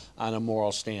them on a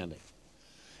moral standing.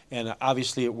 And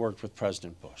obviously it worked with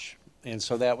President Bush. And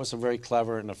so that was a very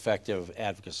clever and effective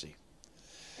advocacy.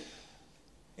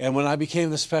 And when I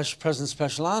became the President's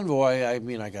Special Envoy, I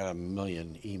mean, I got a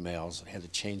million emails. I had to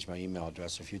change my email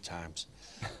address a few times.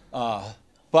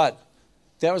 But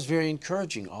that was very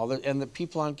encouraging, and the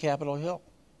people on Capitol Hill.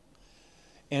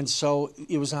 And so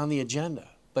it was on the agenda.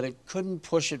 But it couldn't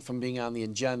push it from being on the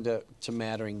agenda to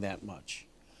mattering that much.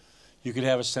 You could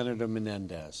have a Senator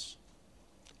Menendez,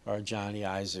 or a Johnny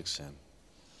Isaacson,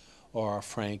 or a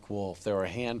Frank Wolf. There were a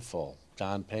handful,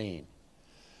 Don Payne.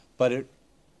 But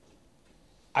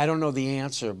I don't know the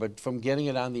answer, but from getting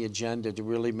it on the agenda to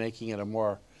really making it a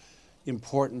more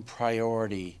important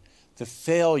priority, the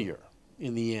failure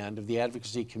in the end of the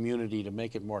advocacy community to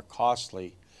make it more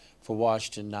costly for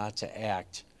Washington not to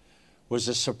act was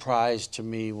a surprise to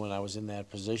me when I was in that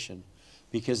position,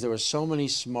 because there were so many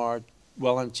smart,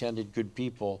 well-intended, good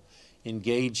people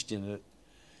engaged in it.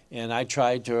 And I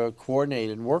tried to coordinate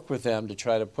and work with them to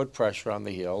try to put pressure on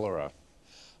the Hill or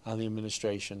on the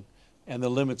administration. And the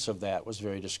limits of that was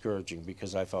very discouraging,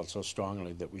 because I felt so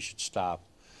strongly that we should stop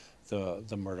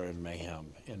the murder and mayhem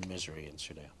and misery in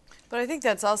Sudan. But I think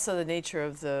that's also the nature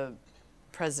of the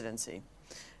presidency.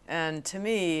 And to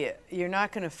me, you're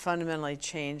not going to fundamentally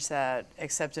change that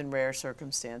except in rare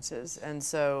circumstances. And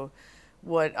so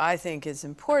what I think is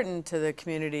important to the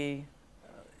community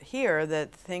here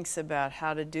that thinks about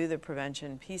how to do the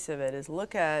prevention piece of it is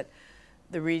look at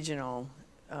the regional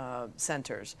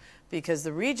centers, because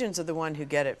the regions are the one who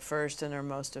get it first and are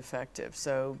most effective.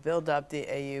 So build up the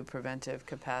AU preventive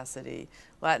capacity.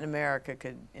 Latin America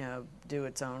could, do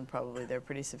its own probably. They're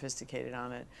pretty sophisticated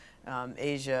on it.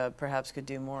 Asia perhaps could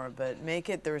do more, but make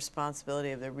it the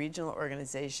responsibility of the regional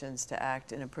organizations to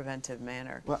act in a preventive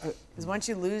manner. Because once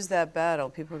you lose that battle,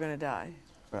 people are going to die.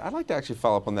 I'd like to actually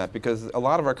follow up on that, because a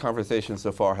lot of our conversation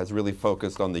so far has really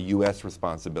focused on the U.S.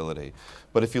 responsibility.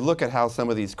 But if you look at how some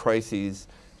of these crises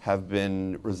have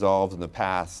been resolved in the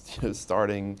past,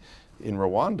 starting in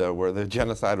Rwanda, where the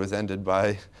genocide was ended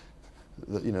by,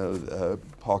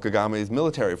 Paul Kagame's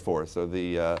military force, or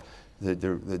the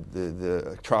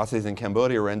atrocities in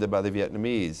Cambodia were ended by the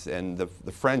Vietnamese, and the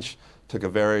French took a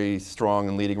very strong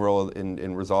and leading role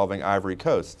in resolving Ivory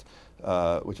Coast.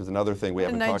 Which is another thing we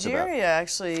haven't talked about. Nigeria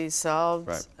actually solved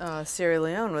Right. Sierra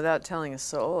Leone without telling a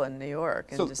soul in New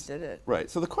York, and just did it. Right.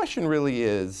 So the question really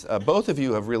is, both of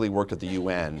you have really worked at the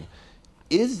UN.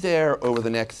 Is there, over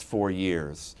the next 4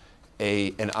 years,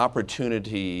 an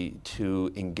opportunity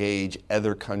to engage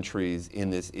other countries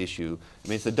in this issue? I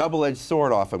mean, it's a double-edged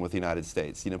sword often with the United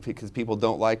States, because people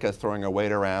don't like us throwing our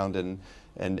weight around and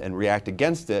react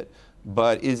against it.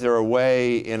 But is there a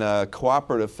way, in a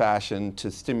cooperative fashion, to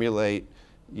stimulate,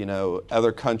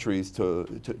 other countries to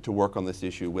work on this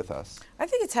issue with us? I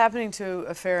think it's happening to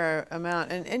a fair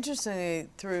amount, and interestingly,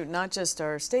 through not just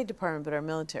our State Department, but our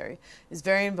military is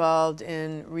very involved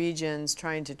in regions,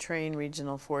 trying to train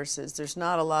regional forces. There's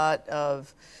not a lot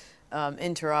of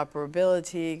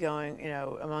interoperability going,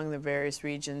 among the various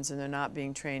regions, and they're not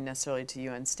being trained necessarily to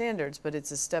UN standards, but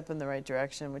it's a step in the right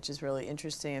direction, which is really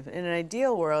interesting. In an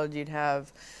ideal world, you'd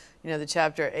have, the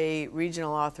Chapter 8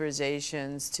 regional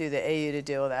authorizations to the AU to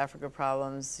deal with Africa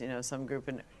problems, some group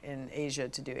in Asia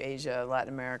to do Asia,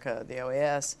 Latin America, the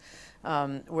OAS,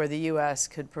 where the U.S.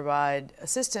 could provide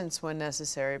assistance when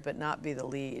necessary, but not be the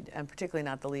lead, and particularly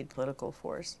not the lead political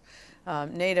force.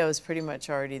 NATO is pretty much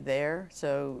already there,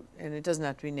 and it doesn't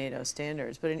have to be NATO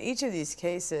standards. But in each of these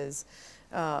cases,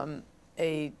 sort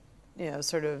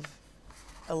of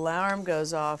alarm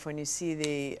goes off when you see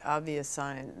the obvious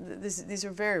sign. These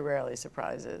are very rarely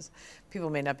surprises. People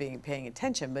may not be paying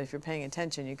attention, but if you're paying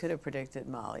attention, you could have predicted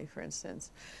Mali, for instance.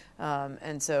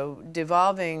 And so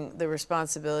devolving the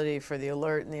responsibility for the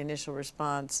alert and the initial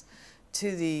response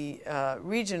to the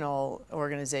regional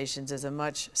organizations is a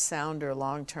much sounder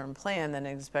long-term plan than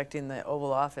expecting the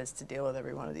Oval Office to deal with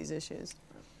every one of these issues.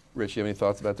 Rich, you have any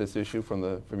thoughts about this issue from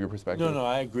your perspective? No,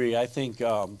 I agree. I think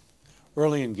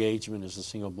early engagement is the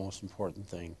single most important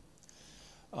thing.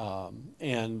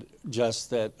 And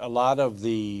just that a lot of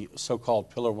the so-called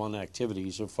Pillar 1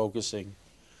 activities are focusing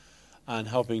on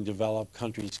helping develop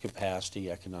countries'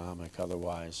 capacity, economic,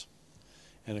 otherwise.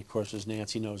 And of course, as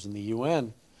Nancy knows, in the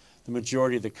UN, the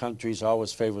majority of the countries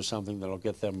always favor something that will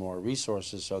get them more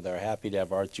resources, so they're happy to have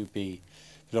R2P.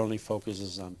 It only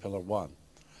focuses on Pillar 1.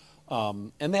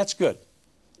 And that's good.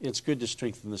 It's good to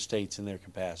strengthen the states and their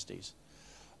capacities.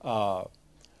 But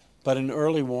an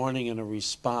early warning and a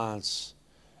response,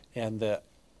 and the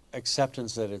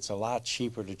acceptance that it's a lot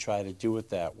cheaper to try to do it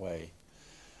that way,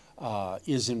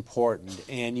 is important.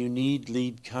 And you need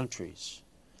lead countries.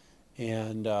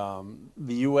 And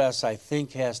the U.S., I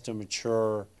think, has to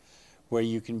mature where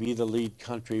you can be the lead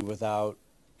country without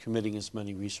committing as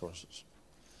many resources.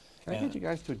 Can I get you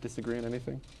guys to disagree on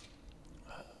anything?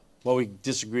 Well, we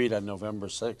disagreed on November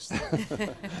 6th.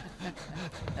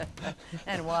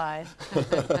 And why?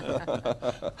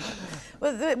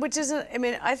 Well, which isn't,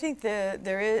 I think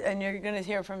there is, and you're going to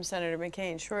hear from Senator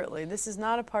McCain shortly, this is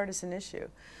not a partisan issue,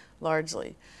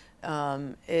 largely.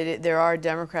 There are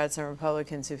Democrats and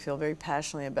Republicans who feel very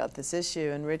passionately about this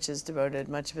issue, and Rich has devoted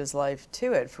much of his life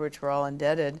to it, for which we're all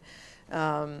indebted.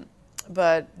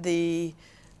 But the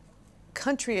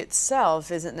country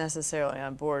itself isn't necessarily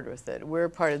on board with it. We're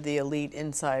part of the elite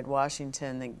inside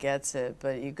Washington that gets it,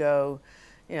 but you go,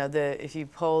 if you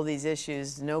poll these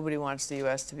issues, nobody wants the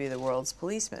U.S. to be the world's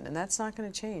policeman, and that's not going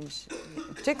to change,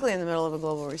 particularly in the middle of a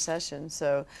global recession.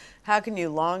 So how can you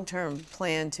long-term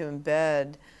plan to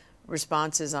embed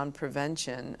responses on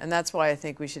prevention? And that's why I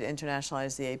think we should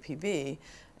internationalize the APB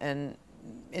and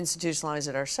institutionalize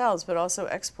it ourselves, but also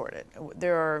export it.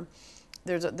 There are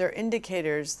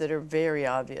indicators that are very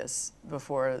obvious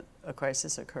before a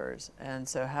crisis occurs. And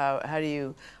so how do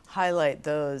you highlight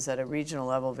those at a regional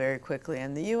level very quickly?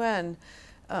 And the UN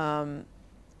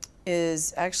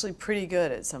is actually pretty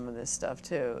good at some of this stuff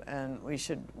too, and we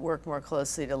should work more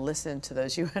closely to listen to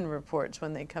those UN reports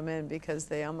when they come in, because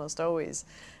they almost always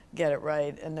get it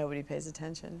right and nobody pays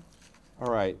attention.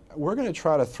 All right, we're going to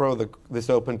try to throw this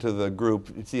open to the group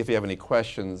and see if you have any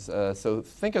questions. So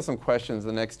think of some questions in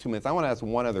the next 2 minutes. I want to ask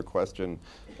one other question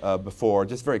before,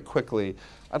 just very quickly.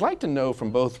 I'd like to know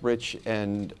from both Rich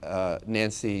and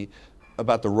Nancy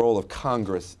about the role of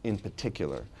Congress in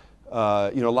particular.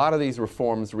 A lot of these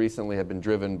reforms recently have been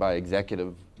driven by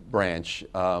executive branch.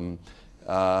 You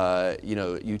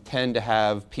tend to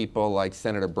have people like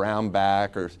Senator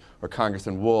Brownback or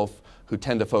Congressman Wolf who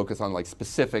tend to focus on like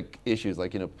specific issues.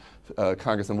 Like,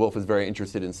 Congressman Wolf is very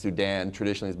interested in Sudan.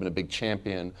 Traditionally, has been a big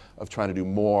champion of trying to do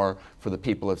more for the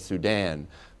people of Sudan.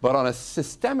 But on a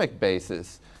systemic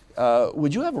basis,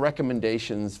 would you have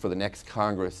recommendations for the next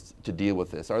Congress to deal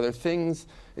with this? Are there things,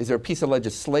 is there a piece of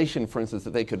legislation, for instance,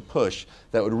 that they could push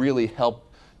that would really help,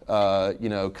 kind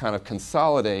of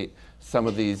consolidate some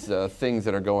of these things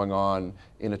that are going on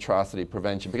in atrocity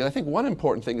prevention? Because I think one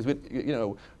important thing is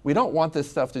we don't want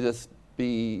this stuff to just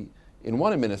be in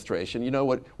one administration.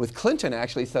 With Clinton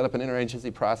actually set up an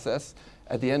interagency process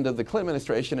at the end of the Clinton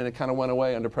administration, and it kind of went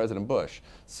away under President Bush.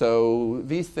 So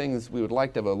these things, we would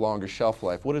like to have a longer shelf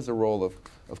life. What is the role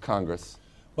of Congress?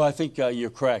 Well, I think you're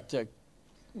correct.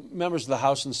 Members of the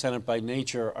House and Senate by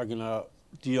nature are going to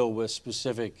deal with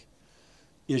specific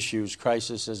issues,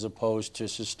 crisis, as opposed to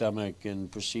systemic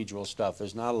and procedural stuff.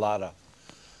 There's not a lot of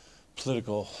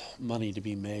political money to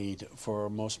be made for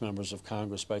most members of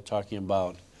Congress by talking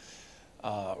about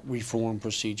reform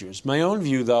procedures. My own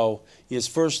view, though, is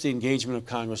first, the engagement of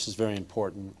Congress is very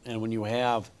important. And when you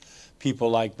have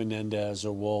people like Menendez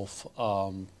or Wolf,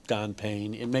 Don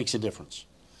Payne, it makes a difference.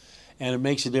 And it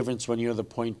makes a difference when you're the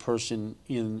point person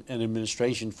in an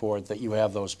administration for it, that you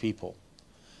have those people.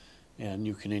 And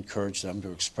you can encourage them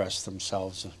to express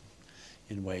themselves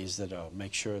in ways that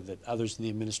make sure that others in the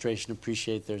administration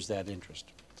appreciate there's that interest.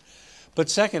 But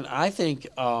second, I think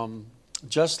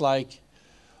just like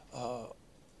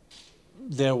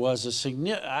there was a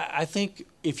significant, I think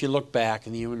if you look back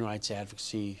in the human rights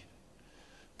advocacy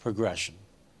progression,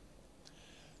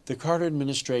 the Carter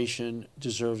administration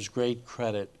deserves great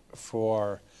credit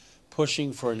for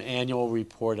pushing for an annual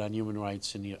report on human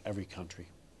rights in every country.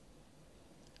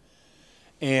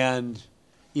 And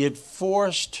it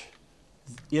forced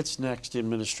its next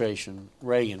administration,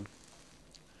 Reagan,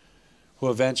 who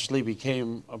eventually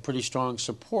became a pretty strong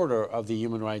supporter of the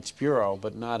Human Rights Bureau,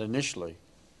 but not initially,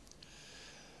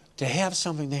 to have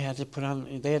something they had to put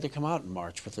on. They had to come out in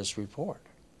March with this report.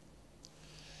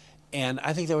 And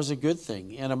I think that was a good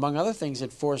thing. And among other things,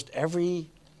 it forced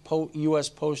every U.S.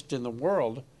 post in the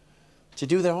world to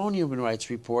do their own human rights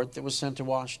report that was sent to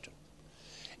Washington.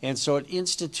 And so it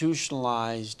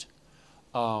institutionalized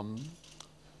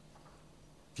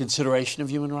consideration of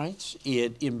human rights.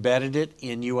 It embedded it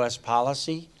in U.S.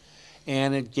 policy,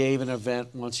 and it gave an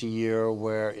event once a year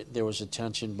where there was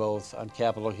attention both on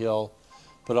Capitol Hill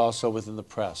but also within the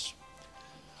press.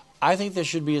 I think there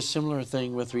should be a similar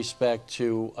thing with respect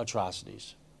to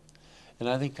atrocities. And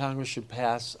I think Congress should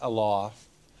pass a law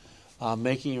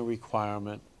making a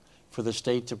requirement for the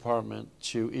State Department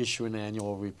to issue an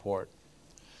annual report.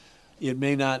 It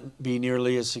may not be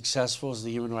nearly as successful as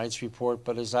the Human Rights Report,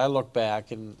 but as I look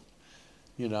back, and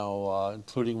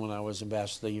including when I was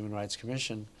ambassador to the Human Rights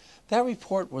Commission, that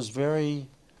report was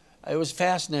it was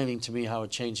fascinating to me how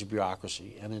it changed the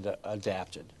bureaucracy and it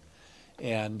adapted.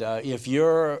 And if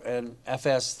you're an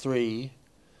FS3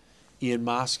 in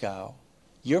Moscow,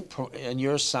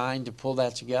 you're assigned to pull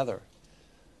that together,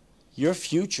 your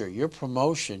future, your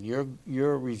promotion,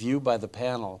 your review by the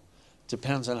panel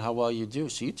depends on how well you do.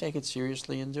 So you take it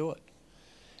seriously and do it.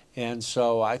 And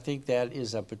so I think that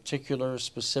is a particular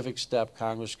specific step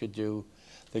Congress could do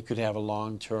that could have a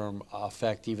long-term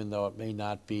effect, even though it may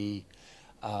not be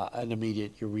an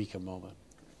immediate eureka moment.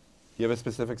 Do you have a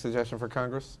specific suggestion for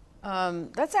Congress?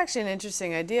 That's actually an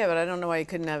interesting idea, but I don't know why you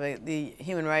couldn't have the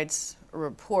Human Rights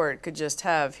Report could just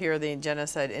have, here are the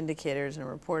genocide indicators, and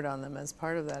report on them as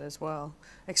part of that as well.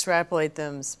 Extrapolate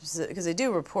them, because they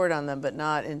do report on them, but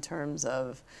not in terms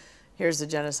of, here's the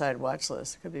genocide watch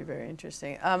list. It could be very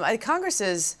interesting. Congress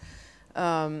is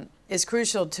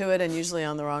crucial to it, and usually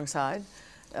on the wrong side.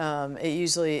 It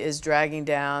usually is dragging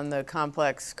down the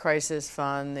complex crisis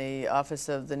fund, the Office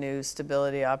of the New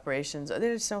Stability Operations. They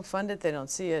just don't fund it. They don't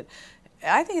see it.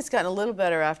 I think it's gotten a little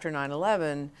better after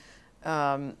 9/11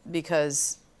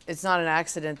 because it's not an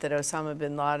accident that Osama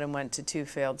bin Laden went to 2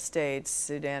 failed states,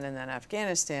 Sudan and then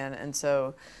Afghanistan. And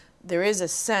so there is a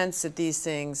sense that these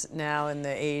things now, in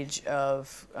the age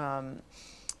of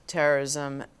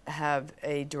terrorism have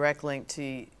a direct link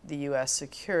to the U.S.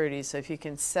 security. So if you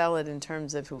can sell it in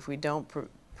terms of if we don't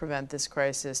prevent this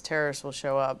crisis, terrorists will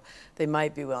show up, they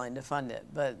might be willing to fund it.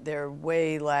 But they're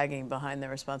way lagging behind their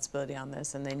responsibility on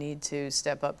this, and they need to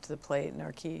step up to the plate and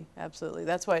are key. Absolutely.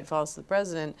 That's why it falls to the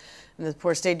president, and the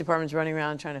poor State Department's running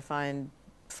around trying to find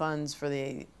funds for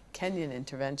the Kenyan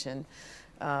intervention.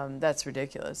 That's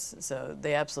ridiculous. So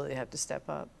they absolutely have to step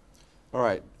up. All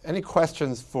right. Any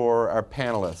questions for our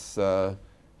panelists?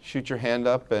 Shoot your hand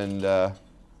up, and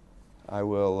I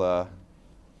will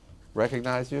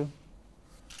recognize you.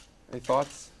 Any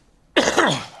thoughts?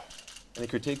 Any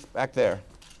critiques? Back there.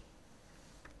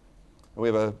 We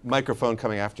have a microphone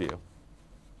coming after you.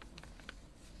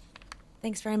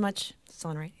 Thanks very much. It's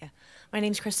on, right? Yeah. My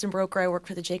name's Kristen Broker. I work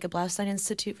for the Jacob Blaustein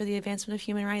Institute for the Advancement of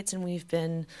Human Rights, and we've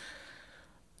been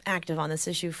active on this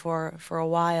issue for a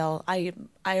while. I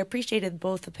appreciated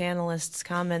both the panelists'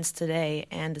 comments today,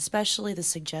 and especially the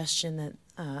suggestion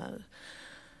that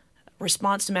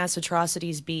response to mass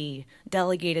atrocities be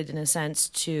delegated, in a sense,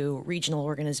 to regional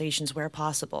organizations where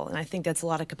possible. And I think that's a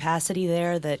lot of capacity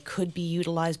there that could be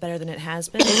utilized better than it has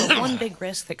been. But one big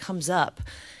risk that comes up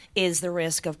is the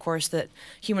risk, of course, that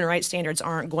human rights standards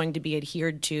aren't going to be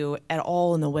adhered to at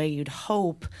all in the way you'd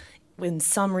hope when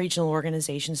some regional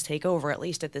organizations take over, at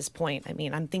least at this point. I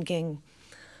mean, I'm thinking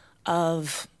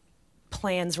of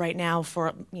plans right now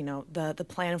for, the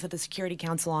plan for the Security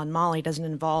Council on Mali doesn't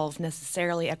involve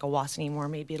necessarily ECOWAS anymore.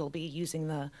 Maybe it'll be using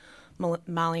the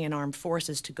Malian armed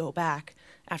forces to go back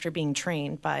after being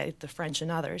trained by the French and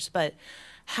others. But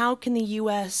how can the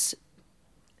U.S.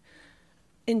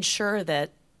 ensure that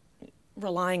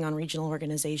relying on regional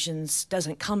organizations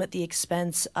doesn't come at the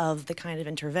expense of the kind of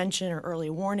intervention or early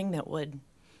warning that would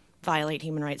violate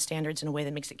human rights standards in a way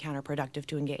that makes it counterproductive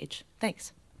to engage?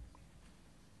 Thanks.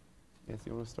 Yes,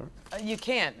 you want to start? You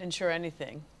can't ensure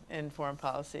anything in foreign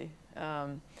policy.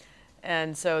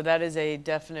 And so that is a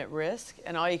definite risk.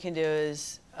 And all you can do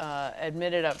is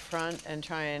admit it up front and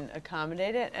try and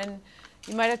accommodate it. And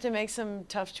you might have to make some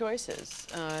tough choices.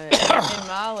 In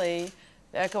Mali,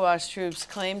 the ECOWAS troops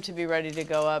claim to be ready to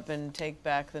go up and take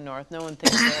back the north. No one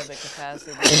thinks they have the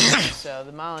capacity to do so.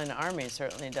 The Malian army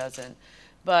certainly doesn't.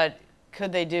 But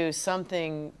could they do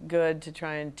something good to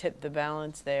try and tip the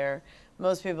balance there?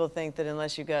 Most people think that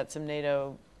unless you got some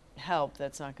NATO help,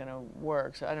 that's not going to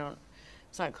work. So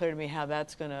it's not clear to me how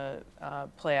that's going to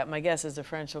play out. My guess is the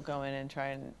French will go in and try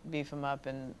and beef them up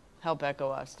and help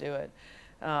ECOWAS do it.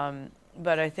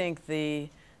 But I think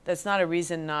that's not a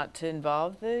reason not to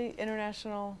involve the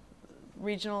international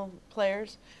regional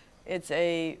players. It's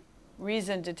a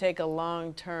reason to take a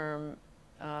long-term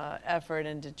effort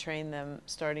and to train them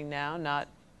starting now, not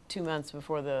 2 months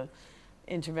before the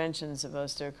intervention's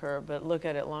supposed to occur, but look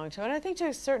at it long-term. And I think to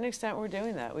a certain extent we're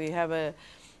doing that. We have an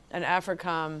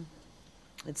AFRICOM.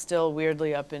 It's still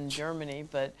weirdly up in Germany,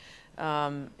 but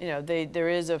there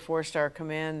is a 4-star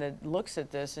command that looks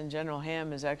at this, and General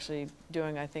Ham is actually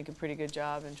doing, I think, a pretty good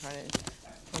job in trying to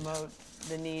promote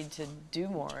the need to do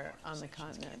more on the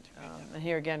continent. And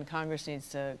here again, Congress needs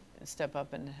to step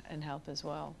up and help as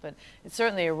well. But it's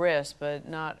certainly a risk, but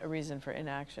not a reason for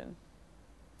inaction.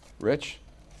 Rich?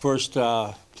 First,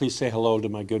 please say hello to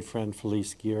my good friend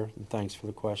Felice Gear, and thanks for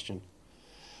the question.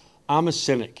 I'm a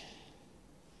cynic.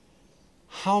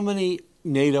 How many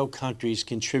NATO countries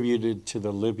contributed to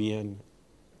the Libyan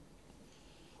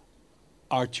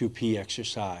R2P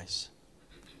exercise?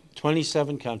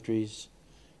 27 countries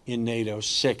in NATO,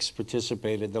 6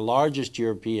 participated. The largest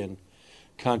European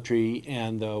country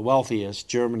and the wealthiest,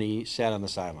 Germany, sat on the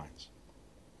sidelines.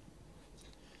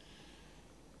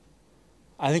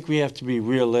 I think we have to be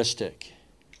realistic.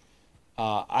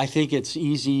 I think it's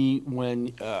easy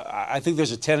when, I think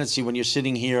there's a tendency when you're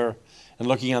sitting here and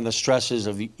looking on the stresses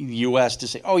of the U.S. to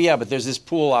say, oh yeah, but there's this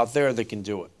pool out there that can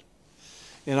do it.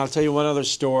 And I'll tell you one other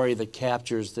story that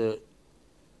captures the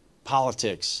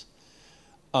politics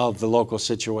of the local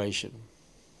situation.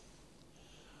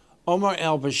 Omar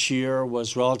al-Bashir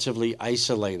was relatively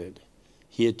isolated.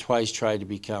 He had twice tried to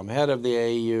become head of the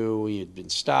AU. He had been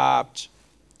stopped.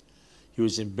 He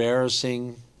was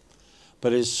embarrassing.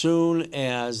 But as soon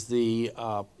as the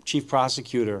chief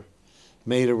prosecutor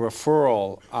made a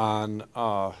referral on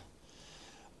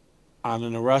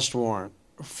an arrest warrant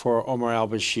for Omar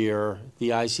al-Bashir, the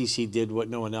ICC did what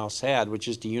no one else had, which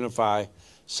is to unify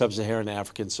sub-Saharan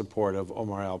African support of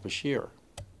Omar al-Bashir.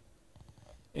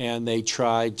 And they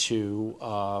tried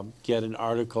to get an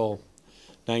Article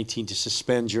 19 to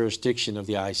suspend jurisdiction of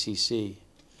the ICC.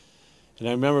 And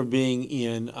I remember being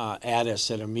in Addis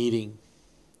at a meeting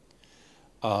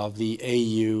of the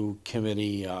AU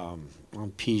Committee on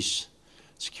Peace,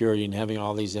 security and having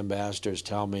all these ambassadors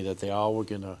tell me that they all were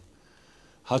going to,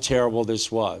 how terrible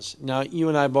this was. Now, you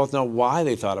and I both know why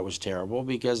they thought it was terrible,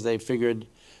 because they figured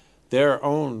their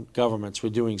own governments were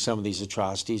doing some of these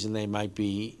atrocities and they might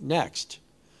be next.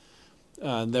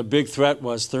 The big threat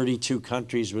was 32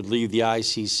 countries would leave the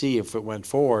ICC if it went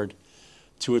forward,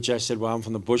 to which I said, well, I'm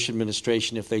from the Bush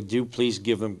administration. If they do, please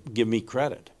give me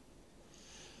credit.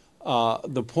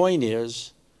 The point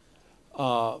is,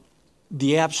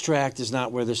 the abstract is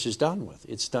not where this is done with.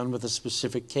 It's done with a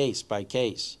specific case by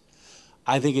case.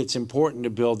 I think it's important to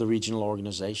build the regional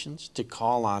organizations, to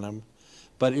call on them,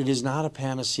 but it is not a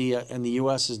panacea, and the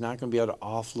U.S. is not going to be able to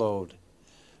offload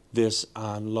this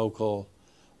on local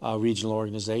regional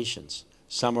organizations.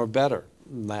 Some are better.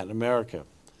 Latin America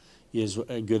is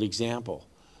a good example.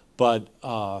 But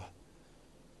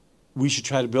we should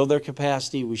try to build their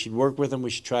capacity. We should work with them.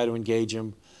 We should try to engage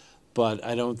them. But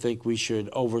I don't think we should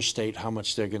overstate how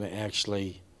much they're going to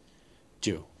actually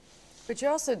do. But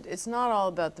you're also, it's not all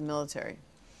about the military.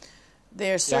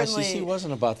 They are certainly... The ICC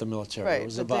wasn't about the military. Right, it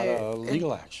was about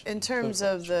legal action. In terms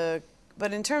of the,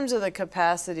 but in terms of the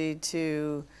capacity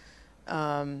to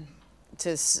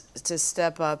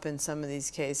step up in some of these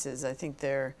cases, I think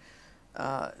they're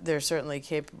certainly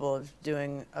capable of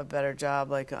doing a better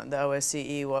job, like on the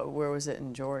OSCE. Where was it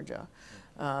in Georgia?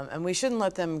 And we shouldn't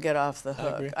let them get off the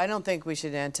hook. I don't think we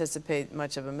should anticipate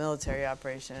much of a military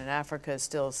operation. And Africa is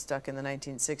still stuck in the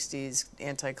 1960s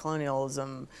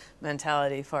anti-colonialism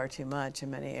mentality far too much in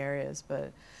many areas.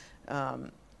 But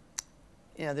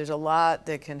you know, there's a lot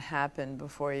that can happen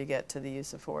before you get to the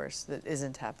use of force that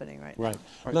isn't happening right now.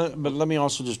 Right. But let me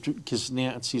also just, because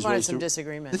Nancy's raised some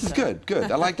disagreement. This is good. Good.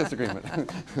 I like disagreement.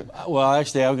 Well,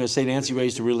 actually, I was going to say Nancy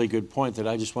raised a really good point that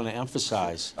I just want to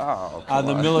emphasize. On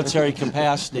the military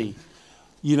capacity.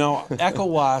 You know,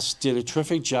 ECOWAS did a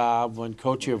terrific job when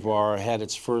Côte d'Ivoire had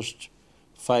its first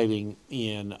fighting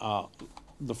in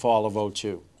the fall of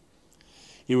 '02.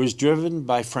 It was driven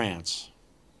by France,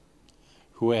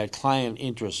 who had client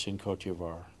interests in Côte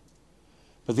d'Ivoire.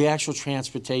 But the actual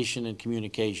transportation and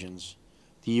communications,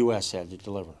 the U.S. had to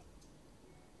deliver.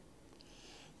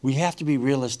 We have to be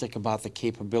realistic about the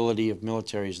capability of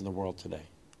militaries in the world today.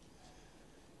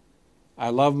 I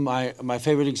love my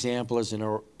favorite example is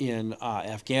in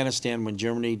Afghanistan, when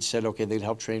Germany said, okay, they'd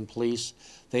help train police.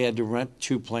 They had to rent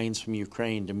 2 planes from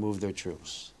Ukraine to move their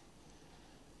troops.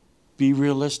 Be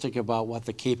realistic about what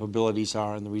the capabilities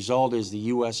are, and the result is the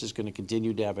U.S. is going to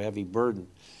continue to have a heavy burden.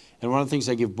 And one of the things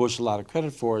I give Bush a lot of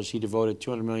credit for is he devoted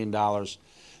 $200 million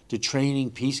to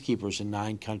training peacekeepers in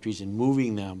 9 countries and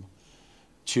moving them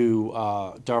to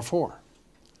Darfur,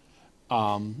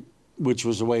 which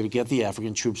was a way to get the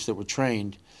African troops that were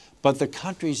trained. But the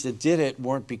countries that did it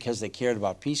weren't because they cared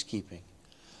about peacekeeping.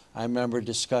 I remember a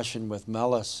discussion with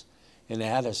Mellis in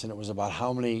Addis, and it was about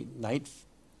how many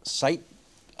sight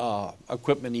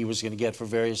equipment he was going to get for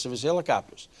various of his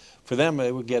helicopters. For them,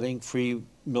 they were getting free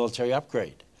military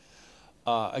upgrade.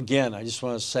 Again, I just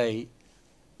want to say,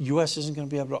 U.S. isn't going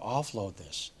to be able to offload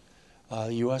this.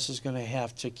 The U.S. is going to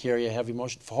have to carry a heavy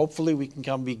motion. Hopefully, we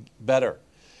can be better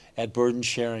at burden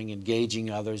sharing, engaging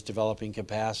others, developing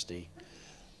capacity.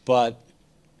 But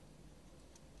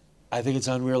I think it's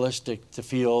unrealistic to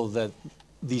feel that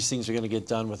these things are going to get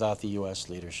done without the U.S.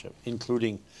 leadership,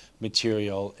 including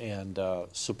material and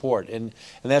support. And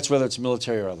that's whether it's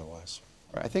military or otherwise.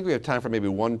 I think we have time for maybe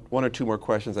one or two more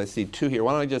questions. I see 2 here.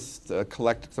 Why don't I just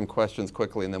collect some questions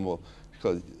quickly, and then we'll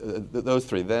close. Those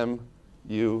 3, them,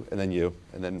 you, and then you,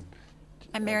 and then...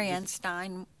 I'm Mary Ann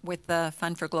Stein with the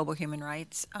Fund for Global Human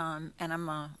Rights, and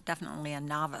I'm definitely a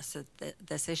novice at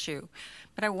this issue.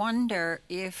 But I wonder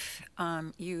if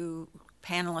you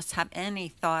panelists have any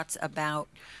thoughts about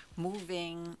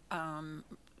moving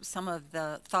some of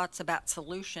the thoughts about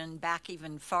solution back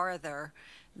even farther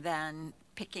than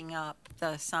picking up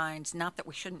the signs, not that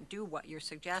we shouldn't do what you're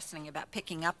suggesting about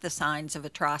picking up the signs of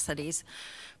atrocities,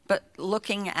 but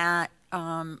looking at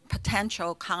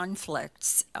potential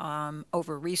conflicts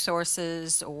over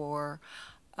resources or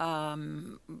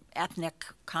ethnic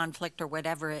conflict or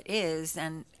whatever it is,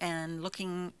 and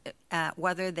looking at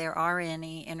whether there are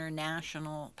any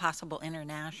possible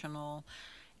international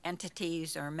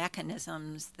entities or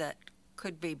mechanisms that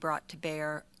could be brought to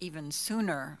bear even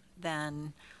sooner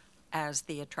than as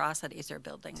the atrocities are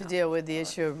building to up. deal with the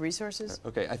issue of resources?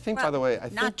 Okay, I think, Well, by the way,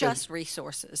 not just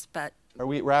resources, but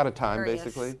we're out of time, various.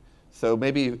 basically. So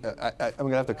maybe I'm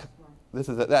going to have to.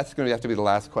 That's going to have to be the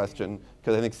last question,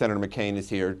 because I think Senator McCain is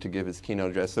here to give his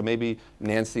keynote address. So maybe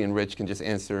Nancy and Rich can just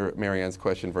answer Mary Ann's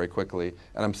question very quickly.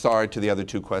 And I'm sorry to the other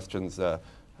 2 questions,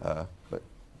 but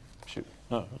Shoot.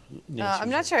 I'm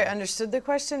not sure I understood the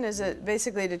question. Is it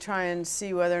basically to try and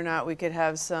see whether or not we could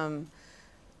have some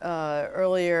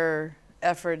earlier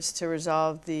efforts to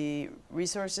resolve the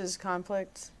resources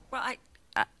conflicts? Well,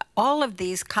 all of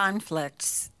these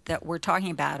conflicts that we're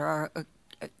talking about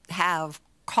have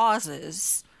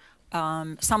causes,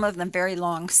 some of them very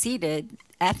long-seated,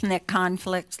 ethnic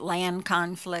conflicts, land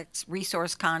conflicts,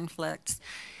 resource conflicts.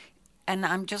 And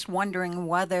I'm just wondering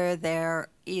whether there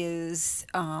is,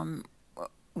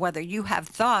 whether you have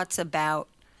thoughts about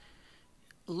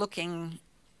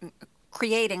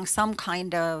creating some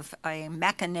kind of a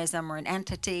mechanism or an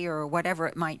entity or whatever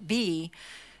it might be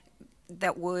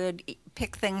that would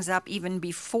pick things up even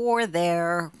before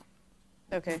they're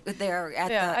at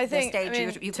the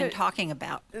stage you've been talking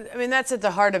about. I mean, that's at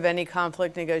the heart of any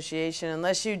conflict negotiation.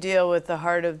 Unless you deal with the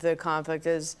heart of the conflict,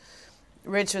 as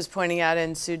Rich was pointing out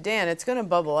in Sudan, it's going to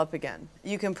bubble up again.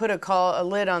 You can put a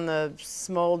lid on the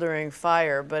smoldering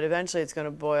fire, but eventually it's going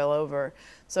to boil over.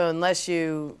 So unless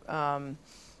you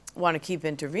want to keep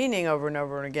intervening over and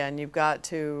over again, you've got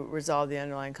to resolve the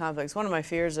underlying conflicts. One of my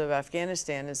fears of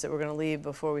Afghanistan is that we're going to leave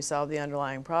before we solve the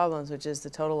underlying problems, which is the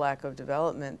total lack of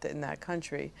development in that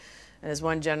country. And as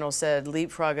one general said,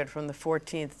 leapfrog it from the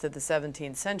 14th to the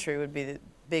 17th century would be the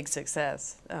big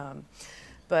success.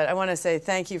 But I want to say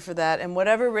thank you for that. And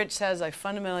whatever Rich says, I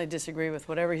fundamentally disagree with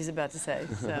whatever he's about to say.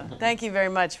 So thank you very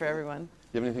much for everyone.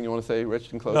 Do you have anything you want to say,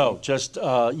 Rich, in closing? No, just,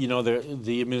 you know,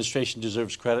 the administration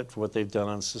deserves credit for what they've done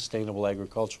on sustainable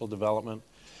agricultural development.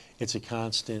 It's a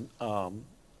constant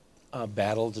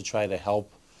battle to try to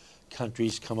help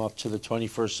countries come up to the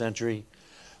 21st century.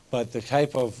 But the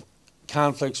type of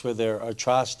conflicts where there are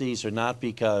atrocities are not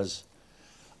because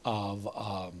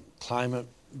of climate.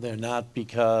 They're not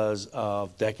because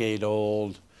of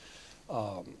decade-old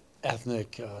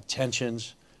ethnic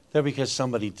tensions. They're because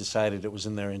somebody decided it was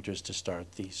in their interest to start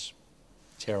these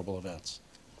terrible events.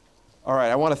 All right,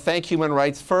 I want to thank Human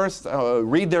Rights First.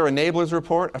 Read their Enablers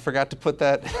report. I forgot to put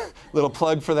that little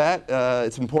plug for that.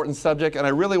 It's an important subject, and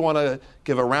I really want to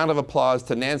give a round of applause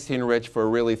to Nancy and Rich for a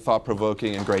really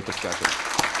thought-provoking and great discussion.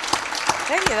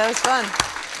 Thank you, that was fun.